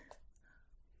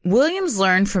 Williams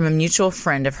learned from a mutual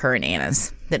friend of her and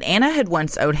Anna's that Anna had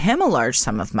once owed him a large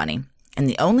sum of money, and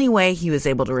the only way he was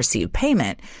able to receive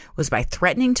payment was by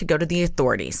threatening to go to the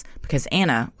authorities because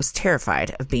Anna was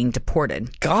terrified of being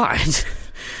deported. God.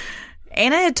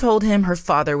 Anna had told him her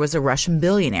father was a Russian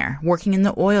billionaire working in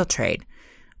the oil trade.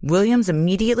 Williams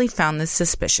immediately found this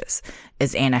suspicious,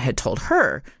 as Anna had told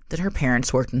her that her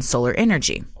parents worked in solar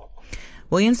energy.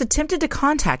 Williams attempted to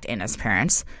contact Anna's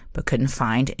parents, but couldn't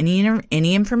find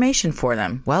any information for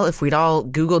them. Well, if we'd all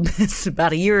Googled this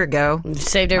about a year ago,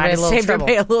 saved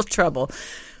everybody a little trouble.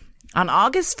 On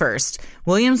August 1st,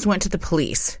 Williams went to the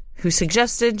police, who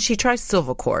suggested she try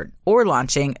civil court or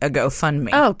launching a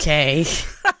GoFundMe. Okay.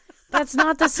 That's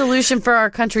not the solution for our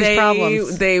country's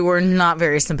problems. They were not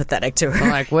very sympathetic to her.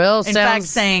 I'm like, well, in fact,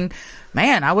 saying,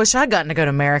 "Man, I wish I'd gotten to go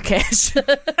to Marrakesh."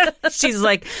 She's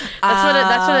like,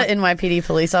 that's what an NYPD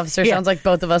police officer sounds like.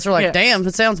 Both of us are like, damn,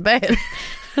 it sounds bad.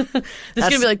 It's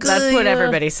gonna be like, that's what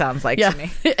everybody sounds like to me.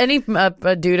 Any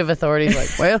dude of authority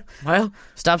is like, well,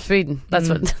 stop speeding. That's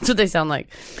what they sound like.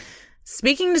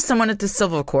 Speaking to someone at the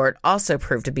civil court also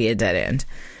proved to be a dead end.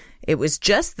 It was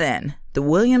just then the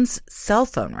Williams' cell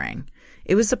phone rang.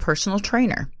 It was the personal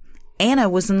trainer. Anna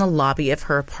was in the lobby of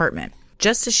her apartment,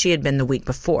 just as she had been the week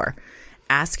before,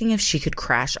 asking if she could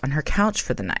crash on her couch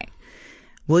for the night.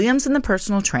 Williams and the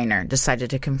personal trainer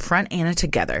decided to confront Anna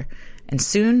together, and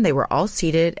soon they were all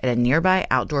seated at a nearby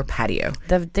outdoor patio.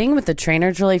 The thing with the trainer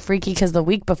is really freaky because the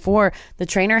week before, the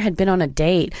trainer had been on a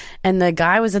date, and the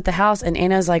guy was at the house, and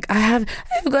Anna's like, I've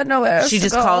got nowhere else She to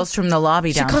just go. calls from the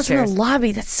lobby downstairs. She calls from the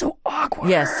lobby. That's so awkward.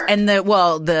 Yes, and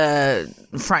the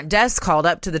front desk called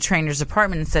up to the trainer's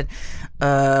apartment and said,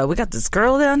 we got this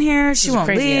girl down here. She won't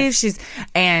leave.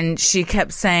 And she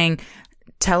kept saying,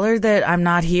 tell her that I'm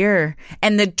not here.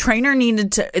 And the trainer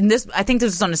needed to, and this, I think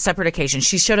this was on a separate occasion.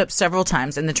 She showed up several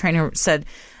times, and the trainer said,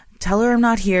 tell her I'm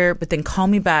not here, but then call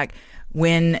me back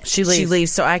when she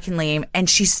leaves so I can leave. And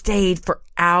she stayed for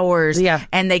hours. Yeah.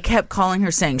 And they kept calling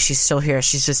her saying, she's still here.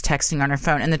 She's just texting on her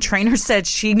phone. And the trainer said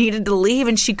she needed to leave,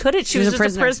 and she couldn't. She was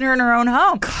just a prisoner in her own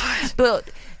home. God. But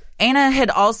Anna had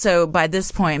also, by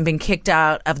this point, been kicked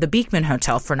out of the Beekman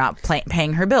Hotel for not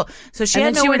paying her bill. So she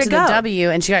had nowhere to go. The W,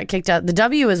 and she got kicked out. The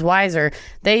W is wiser.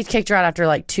 They kicked her out after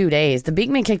like 2 days. The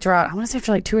Beekman kicked her out, I want to say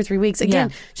after like 2 or 3 weeks.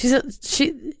 Again,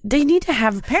 they need to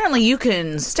have... Apparently you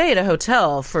can stay at a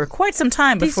hotel for quite some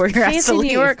time before you're asked to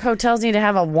leave. New York hotels need to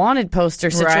have a wanted poster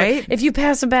situation. Right? If you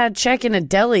pass a bad check in a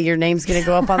deli, your name's going to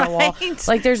go up on the wall.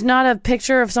 Like there's not a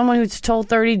picture of someone who's told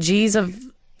 30 G's of...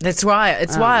 It's wild.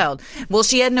 It's wild. Well,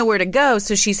 she had nowhere to go,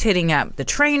 so she's hitting up the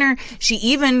trainer. She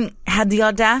even had the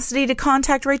audacity to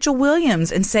contact Rachel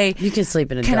Williams and say, you can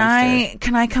sleep in a dumpster.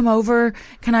 Can I come over?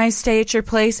 Can I stay at your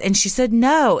place? And she said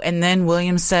no. And then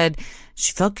Williams said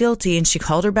she felt guilty, and she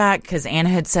called her back because Anna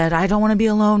had said, I don't want to be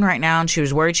alone right now. And she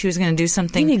was worried she was going to do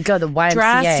something you need to go to the YMCA.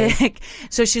 Drastic.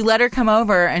 So she let her come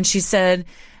over, and she said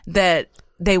that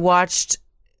they watched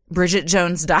Bridget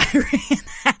Jones' Diary and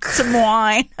had some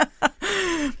wine.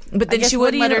 But then she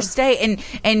wouldn't let her stay.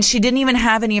 And she didn't even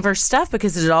have any of her stuff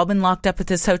because it had all been locked up at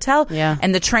this hotel. Yeah.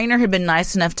 And the trainer had been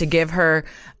nice enough to give her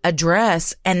a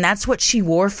dress. And that's what she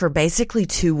wore for basically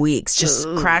 2 weeks, just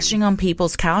crashing on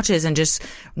people's couches and just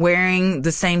wearing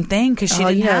the same thing because she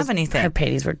didn't have anything. Her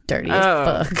panties were dirty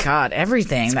as fuck. God,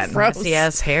 everything. That nasty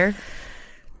ass hair.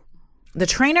 The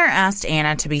trainer asked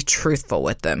Anna to be truthful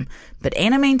with them, but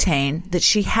Anna maintained that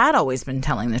she had always been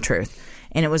telling the truth,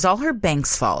 and it was all her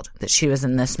bank's fault that she was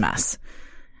in this mess.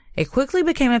 It quickly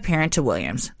became apparent to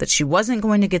Williams that she wasn't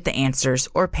going to get the answers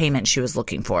or payment she was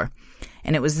looking for,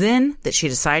 and it was then that she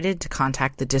decided to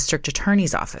contact the district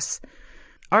attorney's office.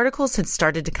 Articles had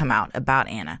started to come out about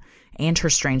Anna and her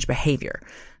strange behavior,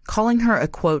 calling her a,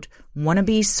 quote,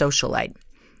 wannabe socialite.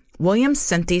 Williams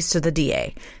sent these to the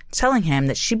DA, telling him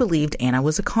that she believed Anna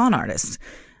was a con artist.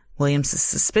 Williams'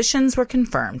 suspicions were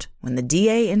confirmed when the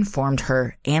DA informed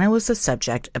her Anna was the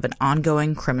subject of an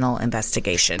ongoing criminal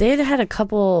investigation. She'd had a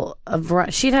couple of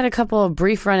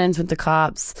brief run-ins with the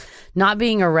cops, not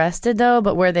being arrested though,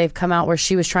 but where they've come out where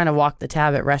she was trying to walk the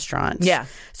tab at restaurants. Yeah.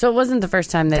 So it wasn't the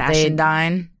first time that Dash and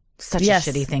dine. Such a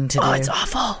shitty thing to do. Oh, it's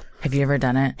awful. Have you ever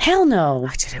done it? Hell no.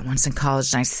 I did it once in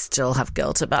college, and I still have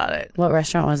guilt about it. What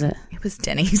restaurant was it? It was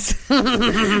Denny's.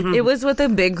 It was with a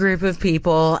big group of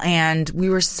people, and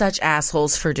we were such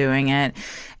assholes for doing it.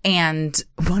 And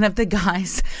one of the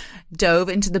guys dove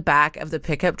into the back of the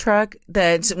pickup truck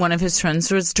that one of his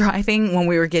friends was driving when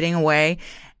we were getting away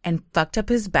and fucked up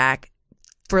his back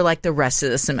for like the rest of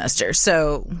the semester.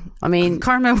 So, I mean,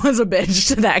 karma was a bitch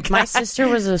to that guy. My sister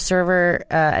was a server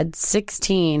at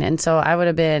 16, and so I would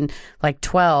have been like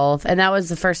 12, and that was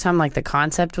the first time like the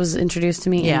concept was introduced to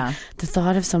me. Yeah. And the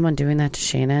thought of someone doing that to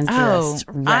Shannon just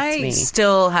wrecked me. I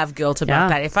still have guilt about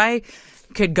that. If I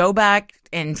could go back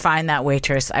and find that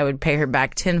waitress, I would pay her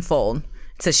back tenfold.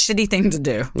 It's a shitty thing to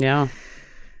do. Yeah.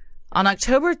 On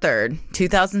October 3rd,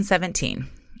 2017,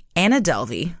 Anna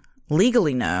Delvey,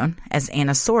 legally known as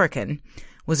Anna Sorokin,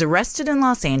 was arrested in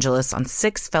Los Angeles on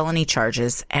 6 felony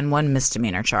charges and 1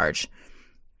 misdemeanor charge.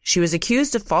 She was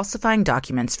accused of falsifying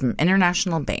documents from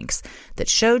international banks that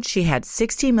showed she had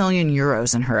 60 million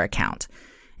euros in her account.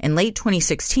 In late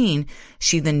 2016,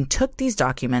 she then took these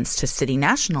documents to City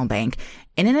National Bank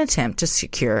in an attempt to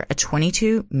secure a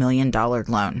 $22 million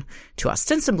loan to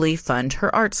ostensibly fund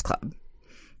her arts club.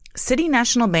 City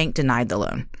National Bank denied the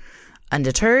loan.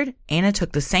 Undeterred, Anna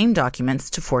took the same documents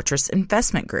to Fortress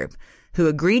Investment Group, who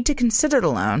agreed to consider the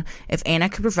loan if Anna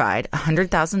could provide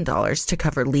 $100,000 to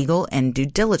cover legal and due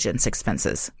diligence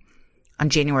expenses. On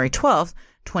January 12,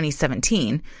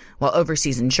 2017, while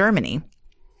overseas in Germany,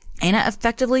 Anna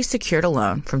effectively secured a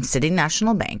loan from City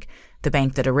National Bank, the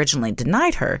bank that originally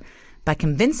denied her, by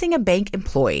convincing a bank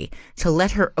employee to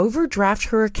let her overdraft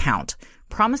her account,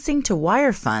 promising to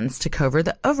wire funds to cover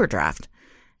the overdraft.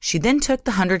 She then took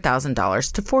the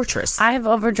 $100,000 to Fortress. I have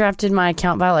overdrafted my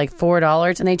account by like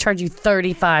 $4 and they charge you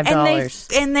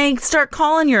 $35. And they start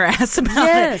calling your ass about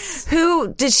it.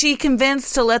 Who did she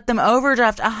convince to let them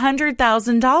overdraft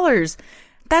 $100,000?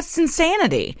 That's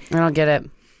insanity. I don't get it.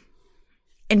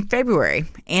 In February,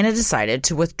 Anna decided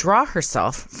to withdraw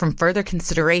herself from further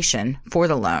consideration for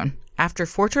the loan after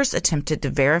Fortress attempted to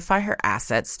verify her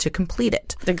assets to complete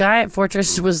it. The guy at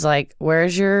Fortress was like, where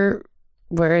is your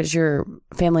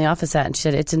family office at? And she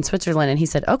said, it's in Switzerland. And he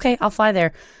said, okay, I'll fly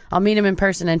there. I'll meet him in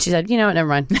person. And she said, you know what, never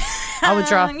mind. I'll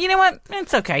withdraw. You know what?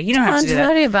 It's okay. You don't have to do that.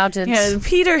 Don't worry about it. Yeah,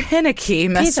 Peter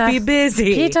Henneke must be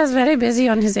busy. Peter's very busy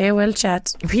on his AOL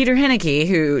chat. Peter Henneke,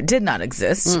 who did not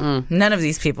exist. None of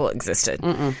these people existed.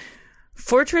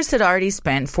 Fortress had already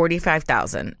spent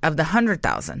 $45,000 of the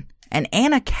 $100,000, and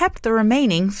Anna kept the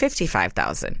remaining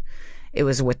 $55,000. It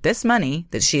was with this money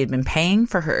that she had been paying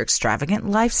for her extravagant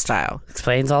lifestyle.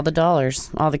 Explains all the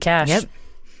dollars, all the cash. Yep.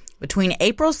 Between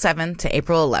April 7th to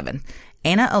April 11th,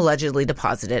 Anna allegedly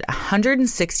deposited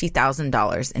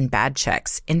 $160,000 in bad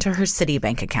checks into her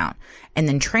Citibank account and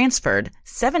then transferred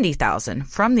 $70,000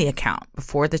 from the account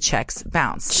before the checks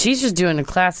bounced. She's just doing a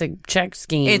classic check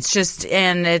scheme. It's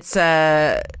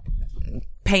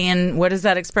paying, what is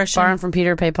that expression? Borrowing from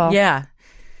Peter, PayPal. Yeah.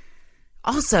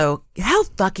 Also, how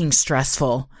fucking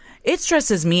stressful. It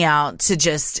stresses me out to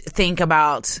just think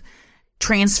about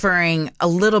transferring a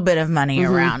little bit of money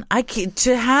around.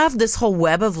 To have this whole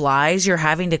web of lies you're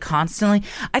having to constantly.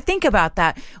 I think about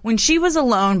that when she was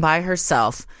alone by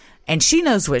herself and she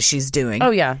knows what she's doing.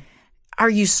 Oh, yeah. Are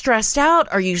you stressed out?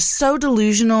 Are you so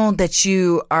delusional that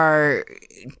you are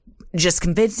just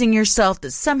convincing yourself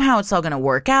that somehow it's all going to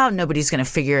work out, nobody's going to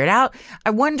figure it out? I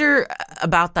wonder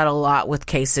about that a lot with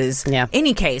cases. Yeah.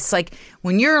 Any case, like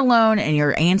when you're alone and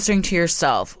you're answering to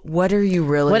yourself, what are you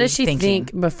really thinking? What does she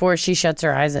think before she shuts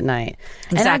her eyes at night?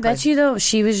 Exactly. And I bet you, though,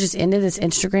 she was just into this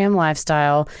Instagram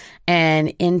lifestyle and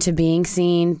into being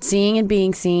seen, seeing and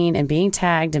being seen and being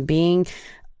tagged and being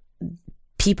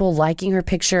people liking her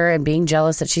picture and being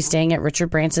jealous that she's staying at Richard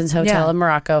Branson's hotel in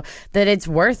Morocco, that it's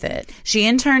worth it. She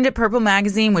interned at Purple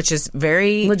Magazine, which is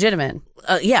very legitimate.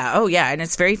 And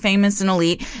it's very famous and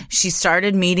elite. She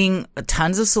started meeting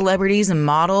tons of celebrities and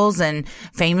models and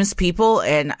famous people,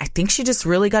 and I think she just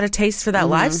really got a taste for that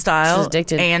lifestyle. She's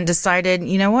addicted. And decided,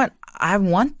 you know what? I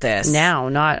want this. Now,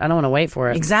 I don't want to wait for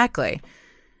it. Exactly.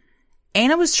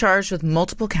 Anna was charged with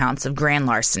multiple counts of grand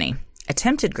larceny,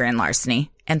 attempted grand larceny,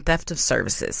 and theft of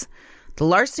services. The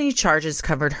larceny charges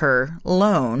covered her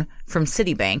loan from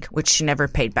Citibank, which she never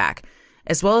paid back,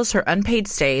 as well as her unpaid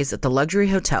stays at the luxury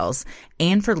hotels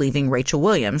and for leaving Rachel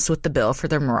Williams with the bill for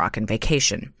their Moroccan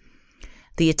vacation.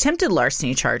 The attempted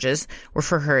larceny charges were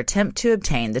for her attempt to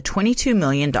obtain the $22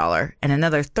 million and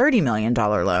another $30 million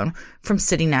loan from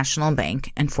City National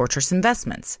Bank and Fortress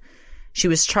Investments. She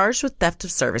was charged with theft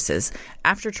of services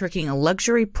after tricking a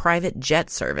luxury private jet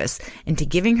service into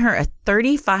giving her a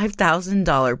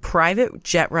 $35,000 private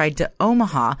jet ride to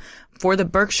Omaha for the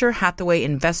Berkshire Hathaway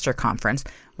Investor Conference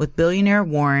with billionaire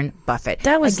Warren Buffett.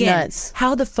 That was nuts.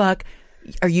 How the fuck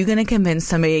are you going to convince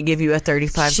somebody to give you a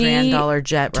 $35,000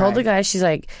 jet ride? Told the guy, she's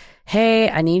like, hey,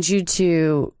 I need you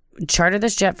to charter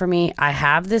this jet for me. I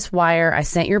have this wire. I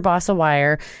sent your boss a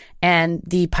wire. And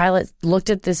the pilot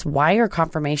looked at this wire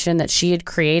confirmation that she had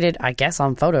created, I guess,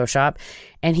 on Photoshop.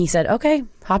 And he said, okay,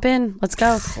 hop in. Let's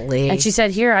go. Please. And she said,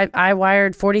 here, I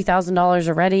wired $40,000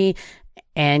 already.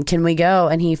 And can we go?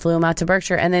 And he flew him out to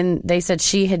Berkshire. And then they said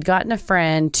she had gotten a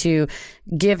friend to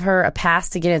give her a pass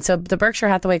to get in. So the Berkshire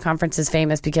Hathaway conference is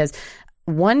famous because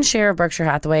one share of Berkshire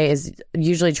Hathaway is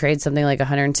usually trades something like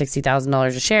 $160,000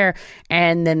 a share.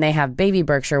 And then they have Baby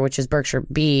Berkshire, which is Berkshire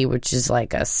B, which is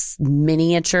like a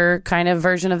miniature kind of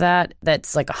version of that.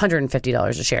 That's like $150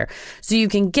 a share. So you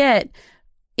can get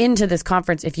into this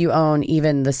conference if you own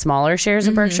even the smaller shares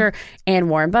of Berkshire. And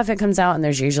Warren Buffett comes out and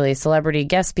there's usually a celebrity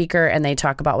guest speaker and they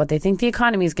talk about what they think the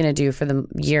economy is going to do for the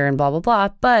year and blah, blah, blah.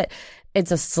 But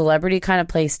it's a celebrity kind of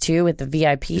place too with the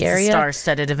VIP area. It's a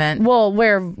star-studded event. Well,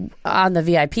 where on the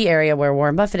VIP area where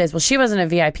Warren Buffett is. Well, she wasn't a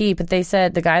VIP, but they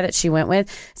said the guy that she went with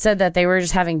said that they were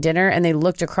just having dinner and they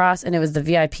looked across and it was the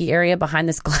VIP area behind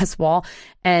this glass wall.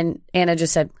 And Anna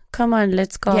just said, come on,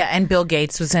 let's go. Yeah, and Bill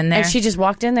Gates was in there. And she just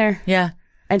walked in there. Yeah.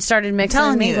 And started mixing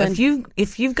and mingling. I'm telling you,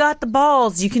 if you've got the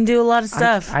balls, you can do a lot of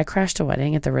stuff. I crashed a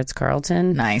wedding at the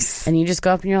Ritz-Carlton. Nice. And you just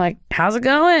go up and you're like, how's it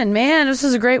going? Man, this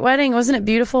was a great wedding. Wasn't it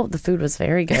beautiful? The food was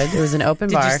very good. It was an open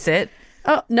bar. Did you sit?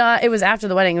 Oh, no, it was after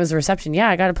the wedding. It was a reception. Yeah,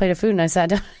 I got a plate of food and I sat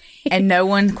down. And no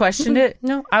one questioned it?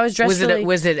 No, I was dressed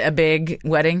Was it a big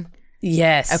wedding?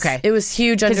 Yes. Okay. It was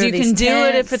huge under Because these you can do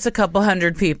it tents. if it's a couple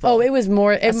hundred people. Oh, it was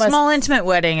more. A small intimate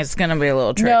wedding is going to be a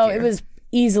little trickier. No, it was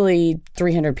easily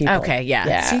 300 people. Okay,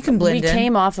 yeah. So you can blend in. We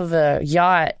came off of a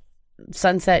yacht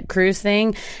sunset cruise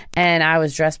thing, and I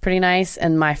was dressed pretty nice,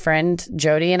 and my friend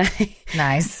Jody and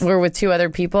I were with 2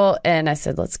 other people, and I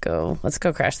said, let's go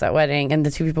crash that wedding. And the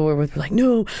 2 people we were with were like,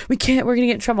 no, we can't, we're gonna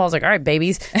get in trouble. I was like, all right,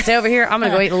 babies, stay over here, I'm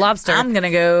gonna go eat lobster. I'm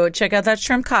gonna go check out that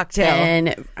shrimp cocktail.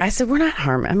 And I said, we're not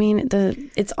harmed. I mean,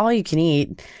 it's all you can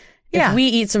eat. If we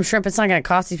eat some shrimp, it's not going to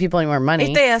cost these people any more money.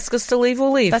 If they ask us to leave,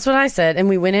 we'll leave. That's what I said. And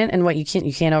we went in, and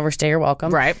you can't overstay your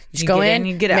welcome. Right. Just go in,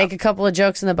 you get out. make a couple of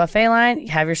jokes in the buffet line,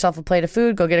 have yourself a plate of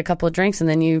food, go get a couple of drinks, and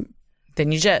then you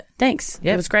jet. Thanks.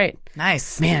 Yep. It was great.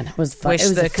 Nice. Man, it was fun. It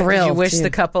was a thrill. Did you wish the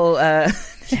couple,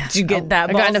 did you get that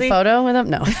ballsy? I got in a photo with them?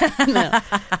 No.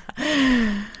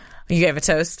 You gave a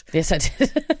toast? Yes, I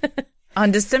did.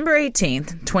 On December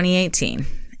 18th, 2018,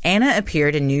 Anna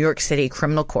appeared in New York City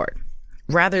criminal court.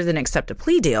 Rather than accept a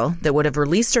plea deal that would have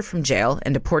released her from jail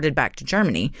and deported back to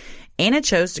Germany, Anna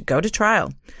chose to go to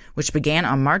trial, which began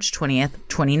on March 20th,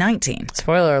 2019.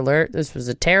 Spoiler alert, this was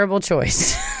a terrible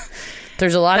choice.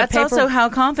 There's a lot of paperwork. That's also how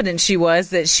confident she was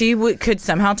that she could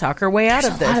somehow talk her way out of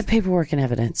this. There's a lot of paperwork and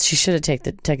evidence. She should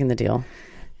have taken the deal.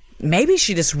 Maybe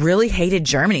she just really hated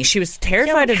Germany. She was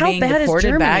terrified of being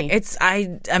deported back.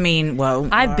 I mean, well,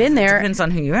 I've been there. Depends on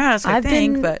who you ask, I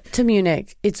think. Been to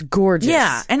Munich. It's gorgeous.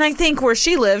 Yeah, and I think where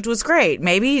she lived was great.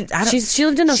 Maybe she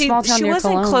lived in a small town near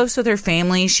wasn't Cologne. Close with her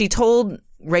family. She told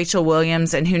Rachel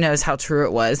Williams, and who knows how true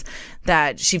it was,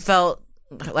 that she felt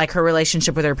like her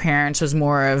relationship with her parents was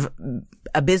more of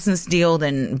a business deal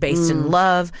than based in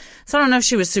love. So I don't know if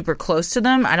she was super close to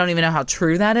them. I don't even know how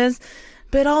true that is.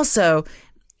 But also,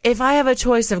 if I have a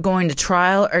choice of going to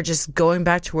trial or just going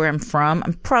back to where I'm from,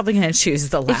 I'm probably going to choose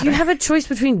the latter. If you have a choice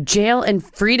between jail and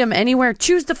freedom anywhere,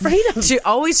 choose the freedom.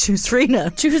 Always choose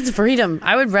freedom. Choose the freedom.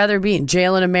 I would rather be in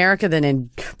jail in America than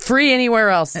in free anywhere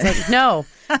else. It's like,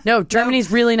 no, Germany's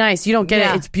really nice. You don't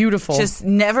get it. It's beautiful. Just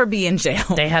never be in jail.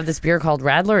 They have this beer called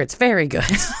Radler. It's very good.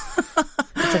 It's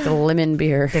like a lemon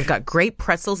beer. They've got great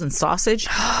pretzels and sausage.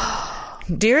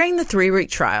 During the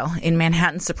 3-week trial in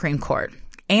Manhattan Supreme Court,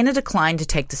 Anna declined to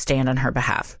take the stand on her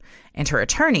behalf, and her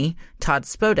attorney, Todd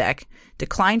Spodek,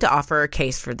 declined to offer a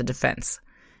case for the defense.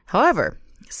 However,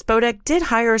 Spodek did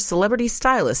hire a celebrity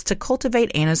stylist to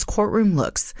cultivate Anna's courtroom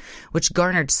looks, which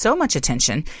garnered so much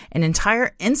attention, an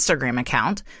entire Instagram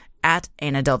account, at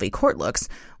Anna Delvey Court Looks,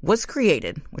 was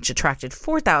created, which attracted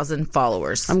 4,000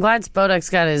 followers. I'm glad Spodek's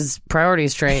got his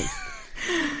priorities straight.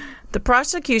 The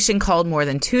prosecution called more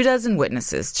than 24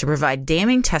 witnesses to provide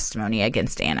damning testimony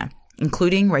against Anna,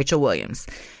 including Rachel Williams,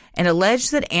 and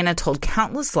alleged that Anna told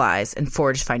countless lies and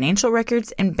forged financial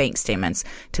records and bank statements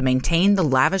to maintain the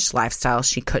lavish lifestyle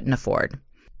she couldn't afford.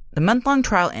 The month-long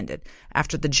trial ended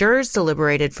after the jurors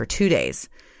deliberated for 2 days.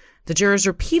 The jurors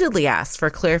repeatedly asked for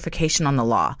clarification on the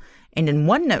law, and in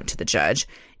one note to the judge,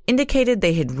 indicated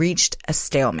they had reached a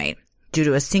stalemate due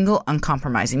to a single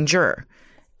uncompromising juror.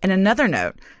 In another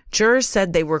note, jurors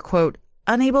said they were, quote,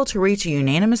 unable to reach a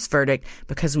unanimous verdict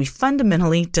because we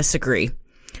fundamentally disagree.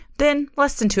 Then,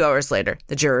 less than 2 hours later,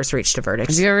 the jurors reached a verdict.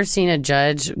 Have you ever seen a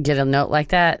judge get a note like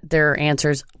that? Their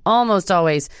answer's almost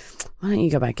always, why don't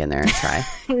you go back in there and try?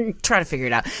 Try to figure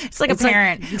it out. It's like a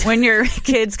parent when your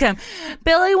kids come,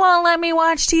 Billy won't let me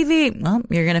watch TV. Well,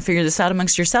 you're going to figure this out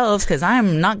amongst yourselves because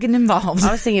I'm not getting involved.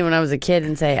 I was thinking when I was a kid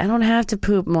and say, I don't have to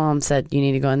poop. Mom said, you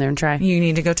need to go in there and try. You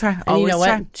need to go try. And always you know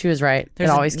try. what? She was right. It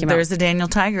always came out. There's a Daniel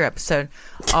Tiger episode.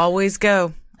 Always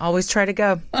go. Always try to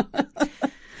go.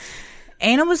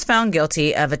 Anna was found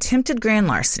guilty of attempted grand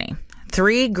larceny,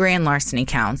 3 grand larceny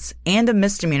counts, and a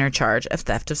misdemeanor charge of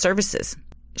theft of services.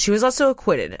 She was also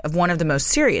acquitted of one of the most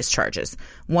serious charges,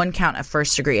 1 count of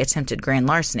first-degree attempted grand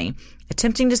larceny,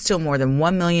 attempting to steal more than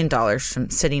 $1 million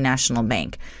from City National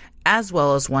Bank, as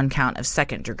well as 1 count of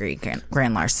second-degree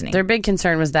grand larceny. Their big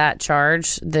concern was that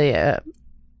charge, the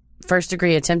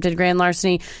first-degree attempted grand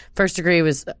larceny. First-degree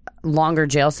was longer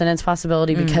jail sentence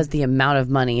possibility because the amount of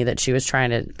money that she was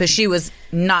trying to... But she was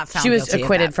not found guilty. She was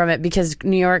acquitted from it because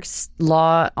New York's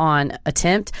law on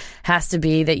attempt has to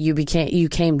be that you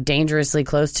came dangerously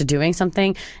close to doing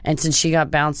something. And since she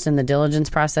got bounced in the diligence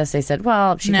process, they said,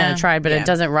 well, she kind of tried, but it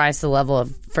doesn't rise to the level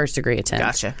of first-degree attempt.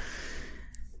 Gotcha.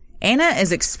 Anna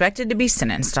is expected to be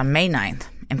sentenced on May 9th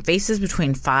and faces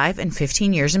between 5 and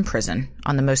 15 years in prison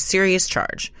on the most serious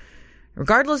charge.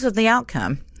 Regardless of the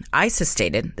outcome, ICE has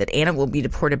stated that Anna will be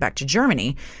deported back to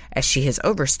Germany as she has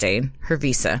overstayed her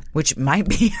visa, which might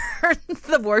be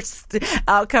the worst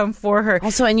outcome for her.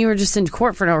 Also, and you were just in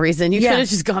court for no reason. You could have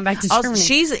just gone back to Germany.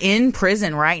 She's in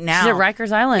prison right now. She's at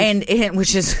Rikers Island. And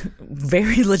which is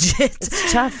very legit.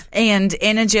 It's tough. And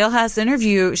in a jailhouse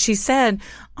interview, she said,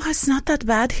 it's not that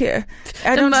bad here.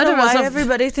 I don't know why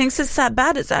everybody thinks it's that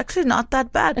bad. It's actually not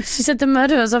that bad. She said the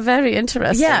murderers are very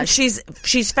interesting. Yeah,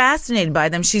 she's fascinated by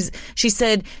them. She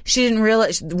said she didn't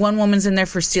realize, one woman's in there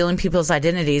for stealing people's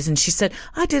identities, and she said,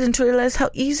 I didn't realize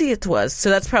how easy it was. So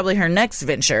that's probably her next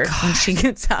venture when she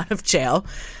gets out of jail.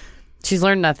 She's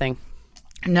learned nothing.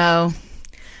 No.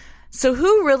 So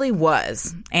who really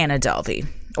was Anna Delvey,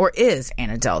 or is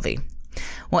Anna Delvey?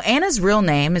 Well, Anna's real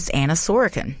name is Anna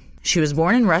Sorokin. She was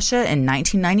born in Russia in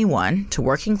 1991 to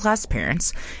working-class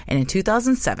parents, and in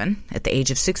 2007, at the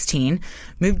age of 16,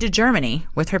 moved to Germany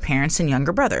with her parents and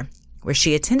younger brother, where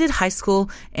she attended high school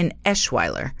in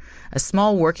Eschweiler, a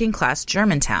small working-class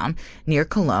German town near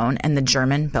Cologne and the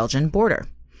German-Belgian border.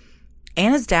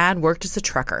 Anna's dad worked as a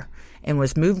trucker and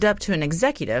was moved up to an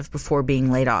executive before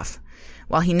being laid off.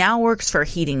 While he now works for a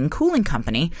heating and cooling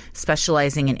company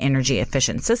specializing in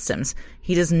energy-efficient systems,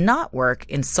 he does not work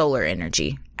in solar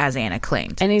energy, as Anna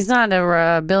claimed. And he's not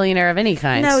a billionaire of any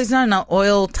kind. No, he's not an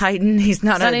oil titan. He's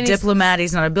not a diplomat.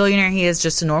 He's not a billionaire. He is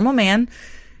just a normal man.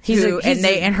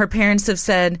 And her parents have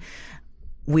said,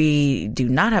 we do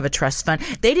not have a trust fund.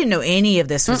 They didn't know any of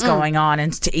this was going on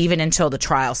even until the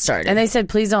trial started. And they said,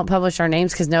 please don't publish our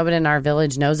names because nobody in our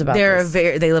village knows about this.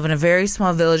 They live in a very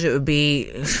small village. It would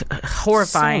be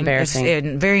horrifying. So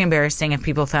embarrassing. Very embarrassing if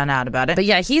people found out about it. But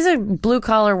yeah, he's a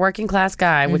blue-collar working-class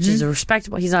guy, which is a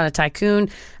respectable. He's not a tycoon,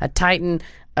 a titan,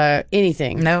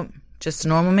 anything. Nope. Just a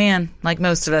normal man, like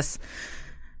most of us.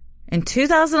 In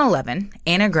 2011,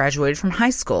 Anna graduated from high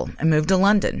school and moved to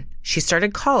London. She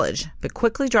started college, but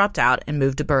quickly dropped out and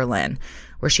moved to Berlin,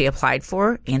 where she applied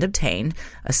for and obtained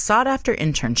a sought-after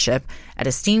internship at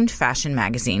esteemed fashion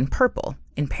magazine Purple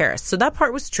in Paris. So that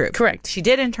part was true. Correct. She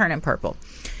did intern at Purple.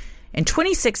 In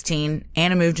 2016,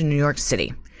 Anna moved to New York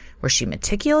City, where she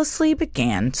meticulously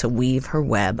began to weave her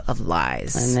web of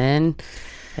lies. And then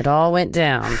it all went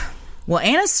down. Well,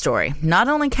 Anna's story not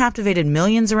only captivated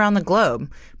millions around the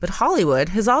globe, but Hollywood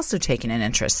has also taken an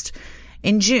interest.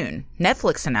 In June,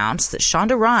 Netflix announced that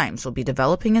Shonda Rhimes will be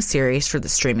developing a series for the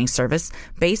streaming service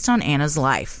based on Anna's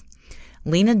life.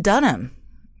 Lena Dunham.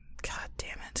 God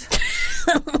damn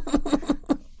it.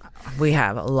 We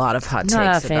have a lot of hot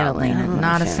takes about Lena.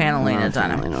 Not a fan of Lena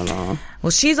Dunham.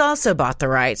 Well, she's also bought the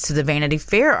rights to the Vanity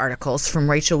Fair articles from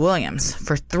Rachel Williams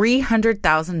for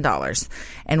 $300,000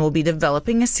 and will be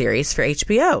developing a series for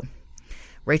HBO.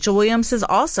 Rachel Williams has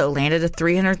also landed a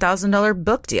 $300,000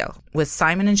 book deal with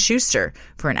Simon & Schuster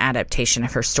for an adaptation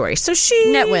of her story. So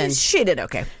she did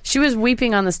okay. She was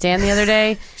weeping on the stand the other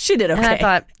day. She did okay. And I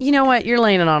thought, you know what? You're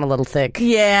laying it on a little thick.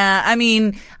 Yeah, I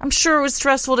mean, I'm sure it was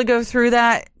stressful to go through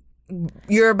that.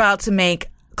 You're about to make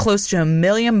close to $1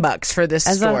 million for this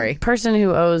story. As a person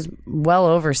who owes well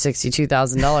over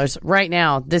 $62,000 right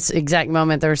now, this exact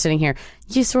moment that we're sitting here,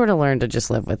 you sort of learn to just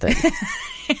live with it.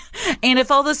 And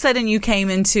if all of a sudden you came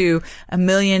into $1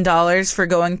 million for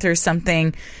going through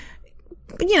something,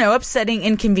 upsetting,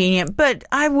 inconvenient, but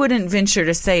I wouldn't venture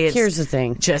to say it's Here's the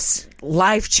thing. Just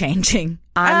life-changing.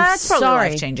 It's probably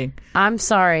life-changing. I'm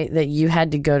sorry that you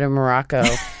had to go to Morocco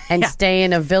and stay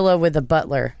in a villa with a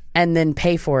butler and then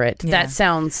pay for it. Yeah. That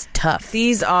sounds tough.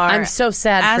 I'm so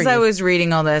sad for you. As I was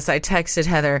reading all this, I texted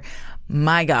Heather,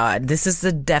 my God, this is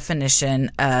the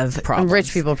definition of problems.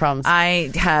 Rich people problems.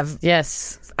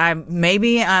 Yes.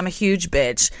 Maybe I'm a huge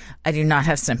bitch. I do not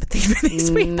have sympathy for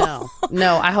these people.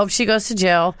 No. I hope she goes to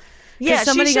jail. Yeah,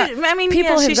 she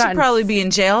should probably be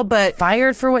in jail, but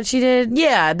fired for what she did.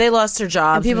 Yeah, they lost their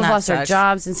jobs. And people lost their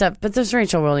jobs and stuff. But this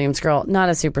Rachel Williams girl, not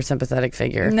a super sympathetic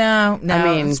figure. No. I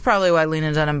mean, it's probably why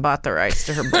Lena Dunham bought the rights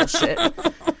to her bullshit.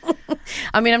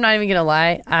 I mean, I'm not even gonna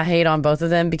lie. I hate on both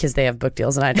of them because they have book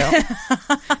deals and I don't.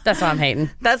 That's why I'm hating.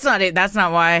 That's not it. That's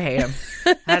not why I hate them.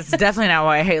 That's definitely not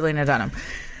why I hate Lena Dunham.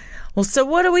 Well, so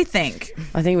what do we think?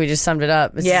 I think we just summed it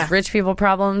up. This is rich people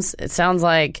problems. It sounds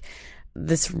like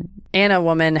this Anna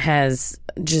woman has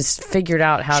just figured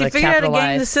out how to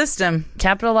game the system,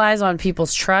 capitalize on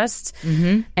people's trust.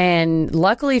 Mm-hmm. And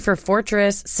luckily for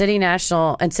Fortress, City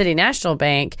National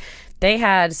Bank, they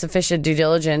had sufficient due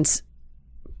diligence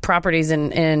properties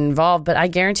involved, but I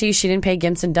guarantee you she didn't pay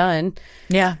Gimson Dunn.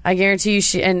 Yeah. I guarantee you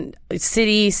Citibank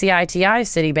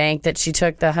that she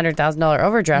took the $100,000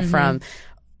 overdraft from,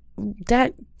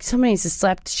 that somebody needs to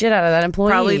slap the shit out of that employee.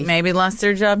 Probably maybe lost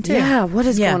their job too. Yeah, what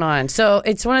is going on? So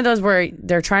it's one of those where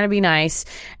they're trying to be nice,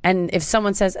 and if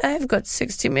someone says, I've got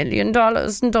 $60 million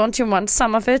and don't you want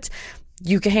some of it,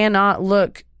 you cannot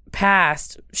look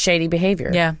past shady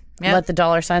behavior. Yeah. Yep. Let the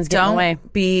dollar signs get in the way.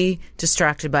 Don't be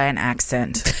distracted by an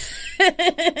accent.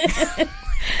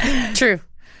 True.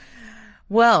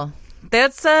 Well,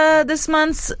 that's this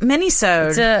month's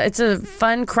mini-sode. It's a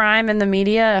fun crime in the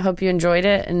media. I hope you enjoyed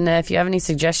it. And if you have any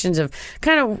suggestions of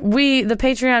the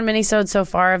Patreon mini-sode so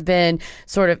far have been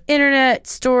sort of internet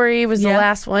story was the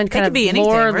last one. Kind of be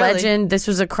lore, anything, really. legend. This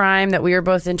was a crime that we were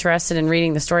both interested in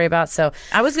reading the story about. So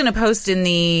I was going to post in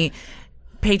the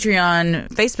Patreon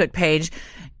Facebook page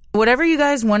whatever you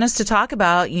guys want us to talk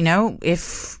about,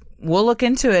 if we'll look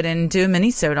into it and do a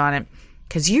mini-sode on it.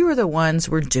 Because you are the ones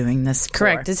we're doing this for.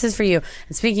 Correct. This is for you.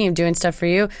 And speaking of doing stuff for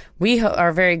you, we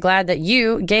are very glad that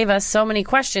you gave us so many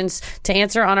questions to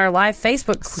answer on our live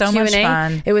Facebook Q&A. Much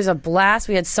fun. It was a blast.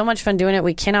 We had so much fun doing it.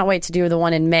 We cannot wait to do the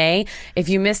one in May. If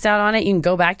you missed out on it, you can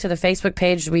go back to the Facebook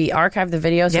page. We archived the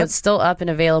video, so it's still up and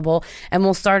available. And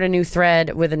we'll start a new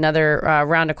thread with another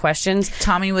round of questions.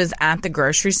 Tommy was at the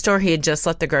grocery store. He had just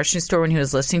left the grocery store when he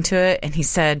was listening to it, and he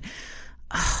said,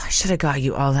 "Oh, I should have got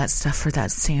you all that stuff for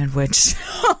that sandwich."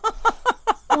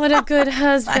 What a good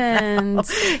husband.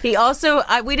 He also,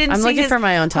 we didn't see looking for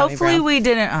my own Tommy Hopefully Brown. we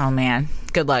didn't, oh man,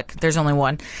 good luck. There's only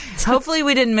one. Hopefully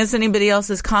we didn't miss anybody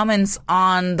else's comments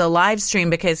on the live stream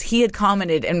because he had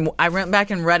commented and I went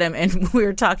back and read him and we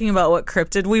were talking about what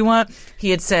cryptid we want.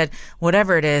 He had said,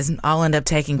 whatever it is, I'll end up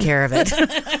taking care of it,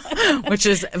 which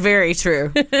is very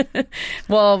true.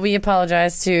 Well, we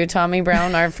apologize to Tommy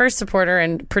Brown, our first supporter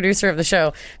and producer of the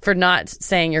show, for not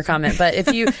saying your comment. But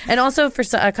if you, and also for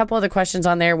a couple of the questions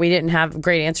on there we didn't have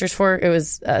great answers for. It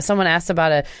was someone asked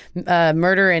about a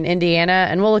murder in Indiana,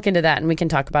 and we'll look into that and we can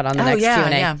talk about it on the next Q&A.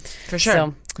 Yeah, for sure.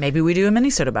 So, maybe we do a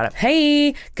mini-sode about it.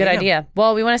 Hey, good idea.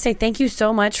 Well, we want to say thank you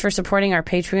so much for supporting our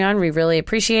Patreon. We really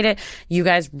appreciate it. You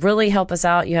guys really help us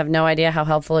out. You have no idea how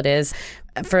helpful it is.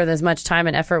 For as much time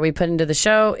and effort we put into the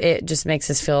show, it just makes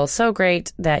us feel so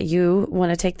great that you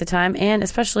want to take the time and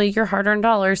especially your hard-earned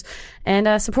dollars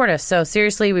and support us. So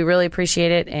seriously, we really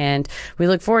appreciate it, and we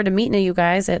look forward to meeting you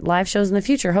guys at live shows in the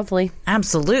future, hopefully.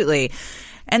 Absolutely.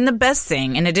 And the best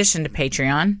thing, in addition to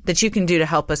Patreon, that you can do to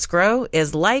help us grow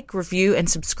is like, review, and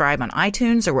subscribe on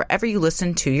iTunes or wherever you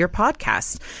listen to your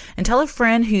podcast. And tell a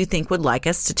friend who you think would like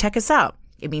us to check us out.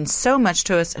 It means so much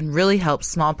to us and really helps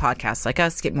small podcasts like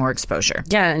us get more exposure.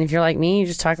 Yeah, and if you're like me, you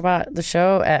just talk about the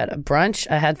show at a brunch.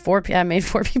 I made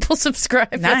 4 people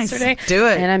subscribe yesterday. Do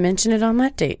it. And I mentioned it on my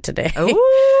date today.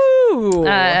 Ooh.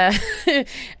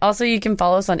 Also, you can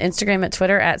follow us on Instagram and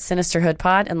Twitter at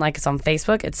SinisterhoodPod and like us on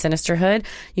Facebook at Sinisterhood.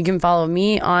 You can follow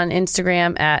me on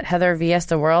Instagram at Heather vs.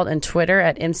 The World and Twitter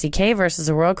at MCK versus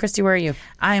the World. Christy, where are you?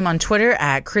 I am on Twitter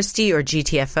at Christy or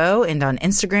GTFO and on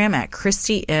Instagram at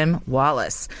Christy M.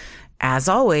 Wallace. As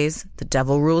always, the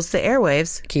devil rules the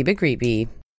airwaves. Keep it creepy.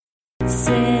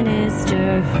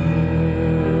 Sinisterhood.